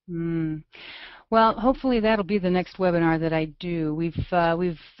 Well, hopefully that'll be the next webinar that I do. We've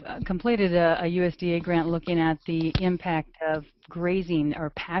completed a USDA grant looking at the impact of grazing or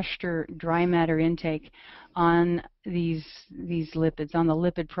pasture dry matter intake on these lipids, on the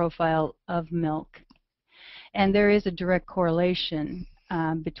lipid profile of milk. And there is a direct correlation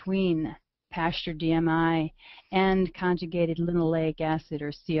between pasture DMI and conjugated linoleic acid,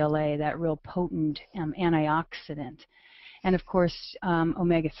 or CLA, that real potent antioxidant. And of course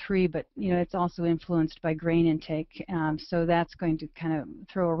omega-3, but it's also influenced by grain intake, so that's going to kind of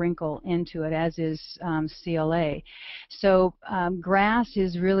throw a wrinkle into it, as is CLA. So grass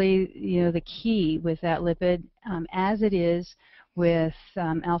is really the key with that lipid, as it is with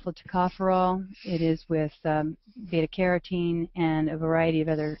alpha tocopherol, it is with beta carotene, and a variety of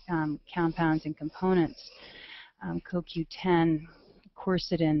other compounds and components, CoQ10,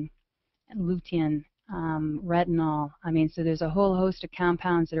 quercetin, lutein, retinol. I mean, so there's a whole host of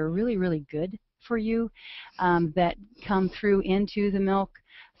compounds that are really, really good for you that come through into the milk,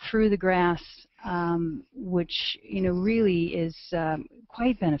 through the grass, which really is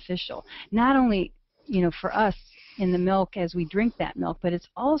quite beneficial. Not only for us in the milk as we drink that milk, but it's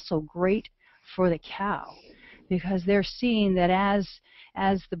also great for the cow, because they're seeing that as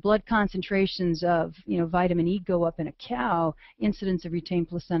the blood concentrations of vitamin E go up in a cow, incidence of retained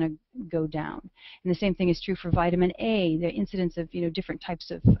placenta go down. And the same thing is true for vitamin A. The incidence of different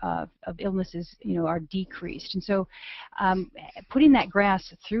types of illnesses are decreased. And so putting that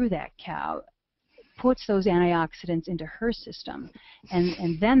grass through that cow puts those antioxidants into her system,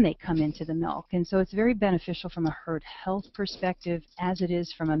 and then they come into the milk. And so it's very beneficial from a herd health perspective as it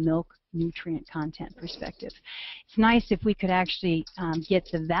is from a milk nutrient content perspective. It's nice if we could actually get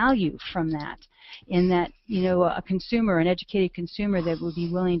the value from that, in that a consumer, an educated consumer, that would be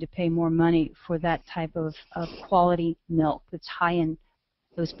willing to pay more money for that type of quality milk that's high in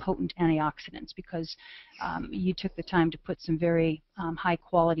those potent antioxidants, because you took the time to put some very high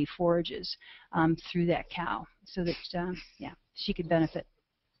quality forages through that cow, so that she could benefit.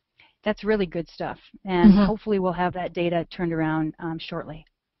 That's really good stuff, and hopefully we'll have that data turned around shortly.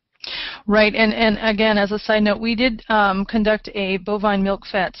 Right, and again, as a side note, we did conduct a bovine milk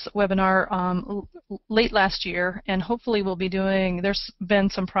fats webinar late last year, and hopefully we'll be doing, there's been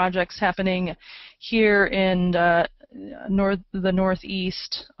some projects happening here in the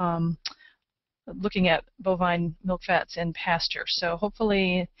Northeast looking at bovine milk fats in pasture. So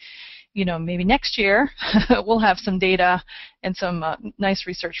hopefully, maybe next year we'll have some data and some nice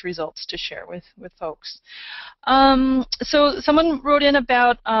research results to share with folks. So someone wrote in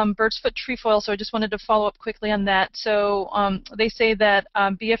about bird's foot trefoil, so I just wanted to follow up quickly on that. So they say that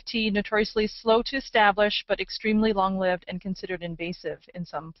BFT notoriously slow to establish, but extremely long-lived and considered invasive in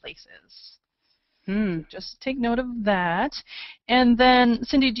some places. So just take note of that. And then,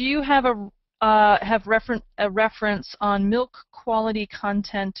 Cindy, do you have a reference on milk quality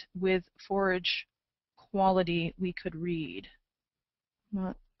content with forage quality we could read?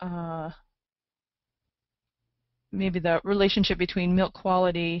 Not, maybe the relationship between milk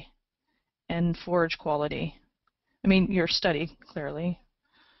quality and forage quality. I mean, your study, clearly.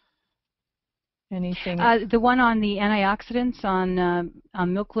 Anything? The one on the antioxidants on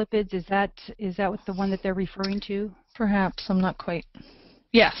milk lipids, is that what the one that they're referring to? Perhaps, I'm not quite.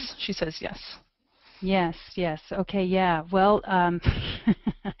 Yes, she says yes. Yes, yes. Okay, yeah. Well,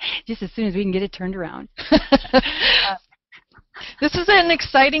 just as soon as we can get it turned around. This is an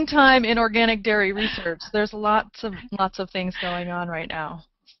exciting time in organic dairy research. There's lots of things going on right now,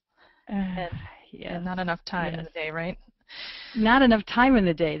 and not enough time in the day, right? Not enough time in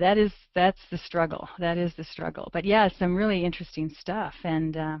the day. That's the struggle. That is the struggle. But yeah, some really interesting stuff,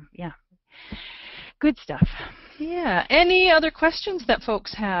 and yeah, good stuff. Yeah. Any other questions that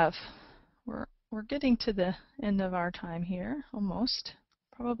folks have? We're getting to the end of our time here, almost.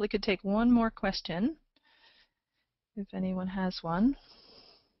 Probably could take one more question, if anyone has one.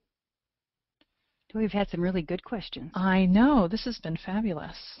 We've had some really good questions. I know. This has been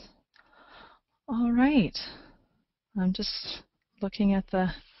fabulous. All right. I'm just looking at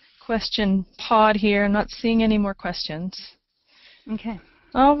the question pod here. I'm not seeing any more questions. Okay.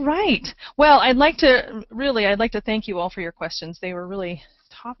 All right. Well, I'd like to thank you all for your questions. They were really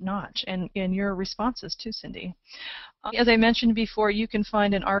top-notch, and your responses too, Cindy. As I mentioned before, you can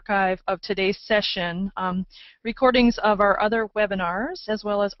find an archive of today's session, recordings of our other webinars, as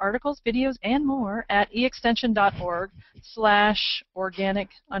well as articles, videos, and more at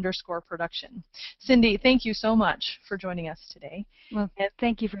eextension.org/organic_production. Cindy, thank you so much for joining us today. Well,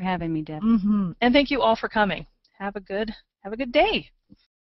 thank you for having me, Deb. And thank you all for coming. Have a good day.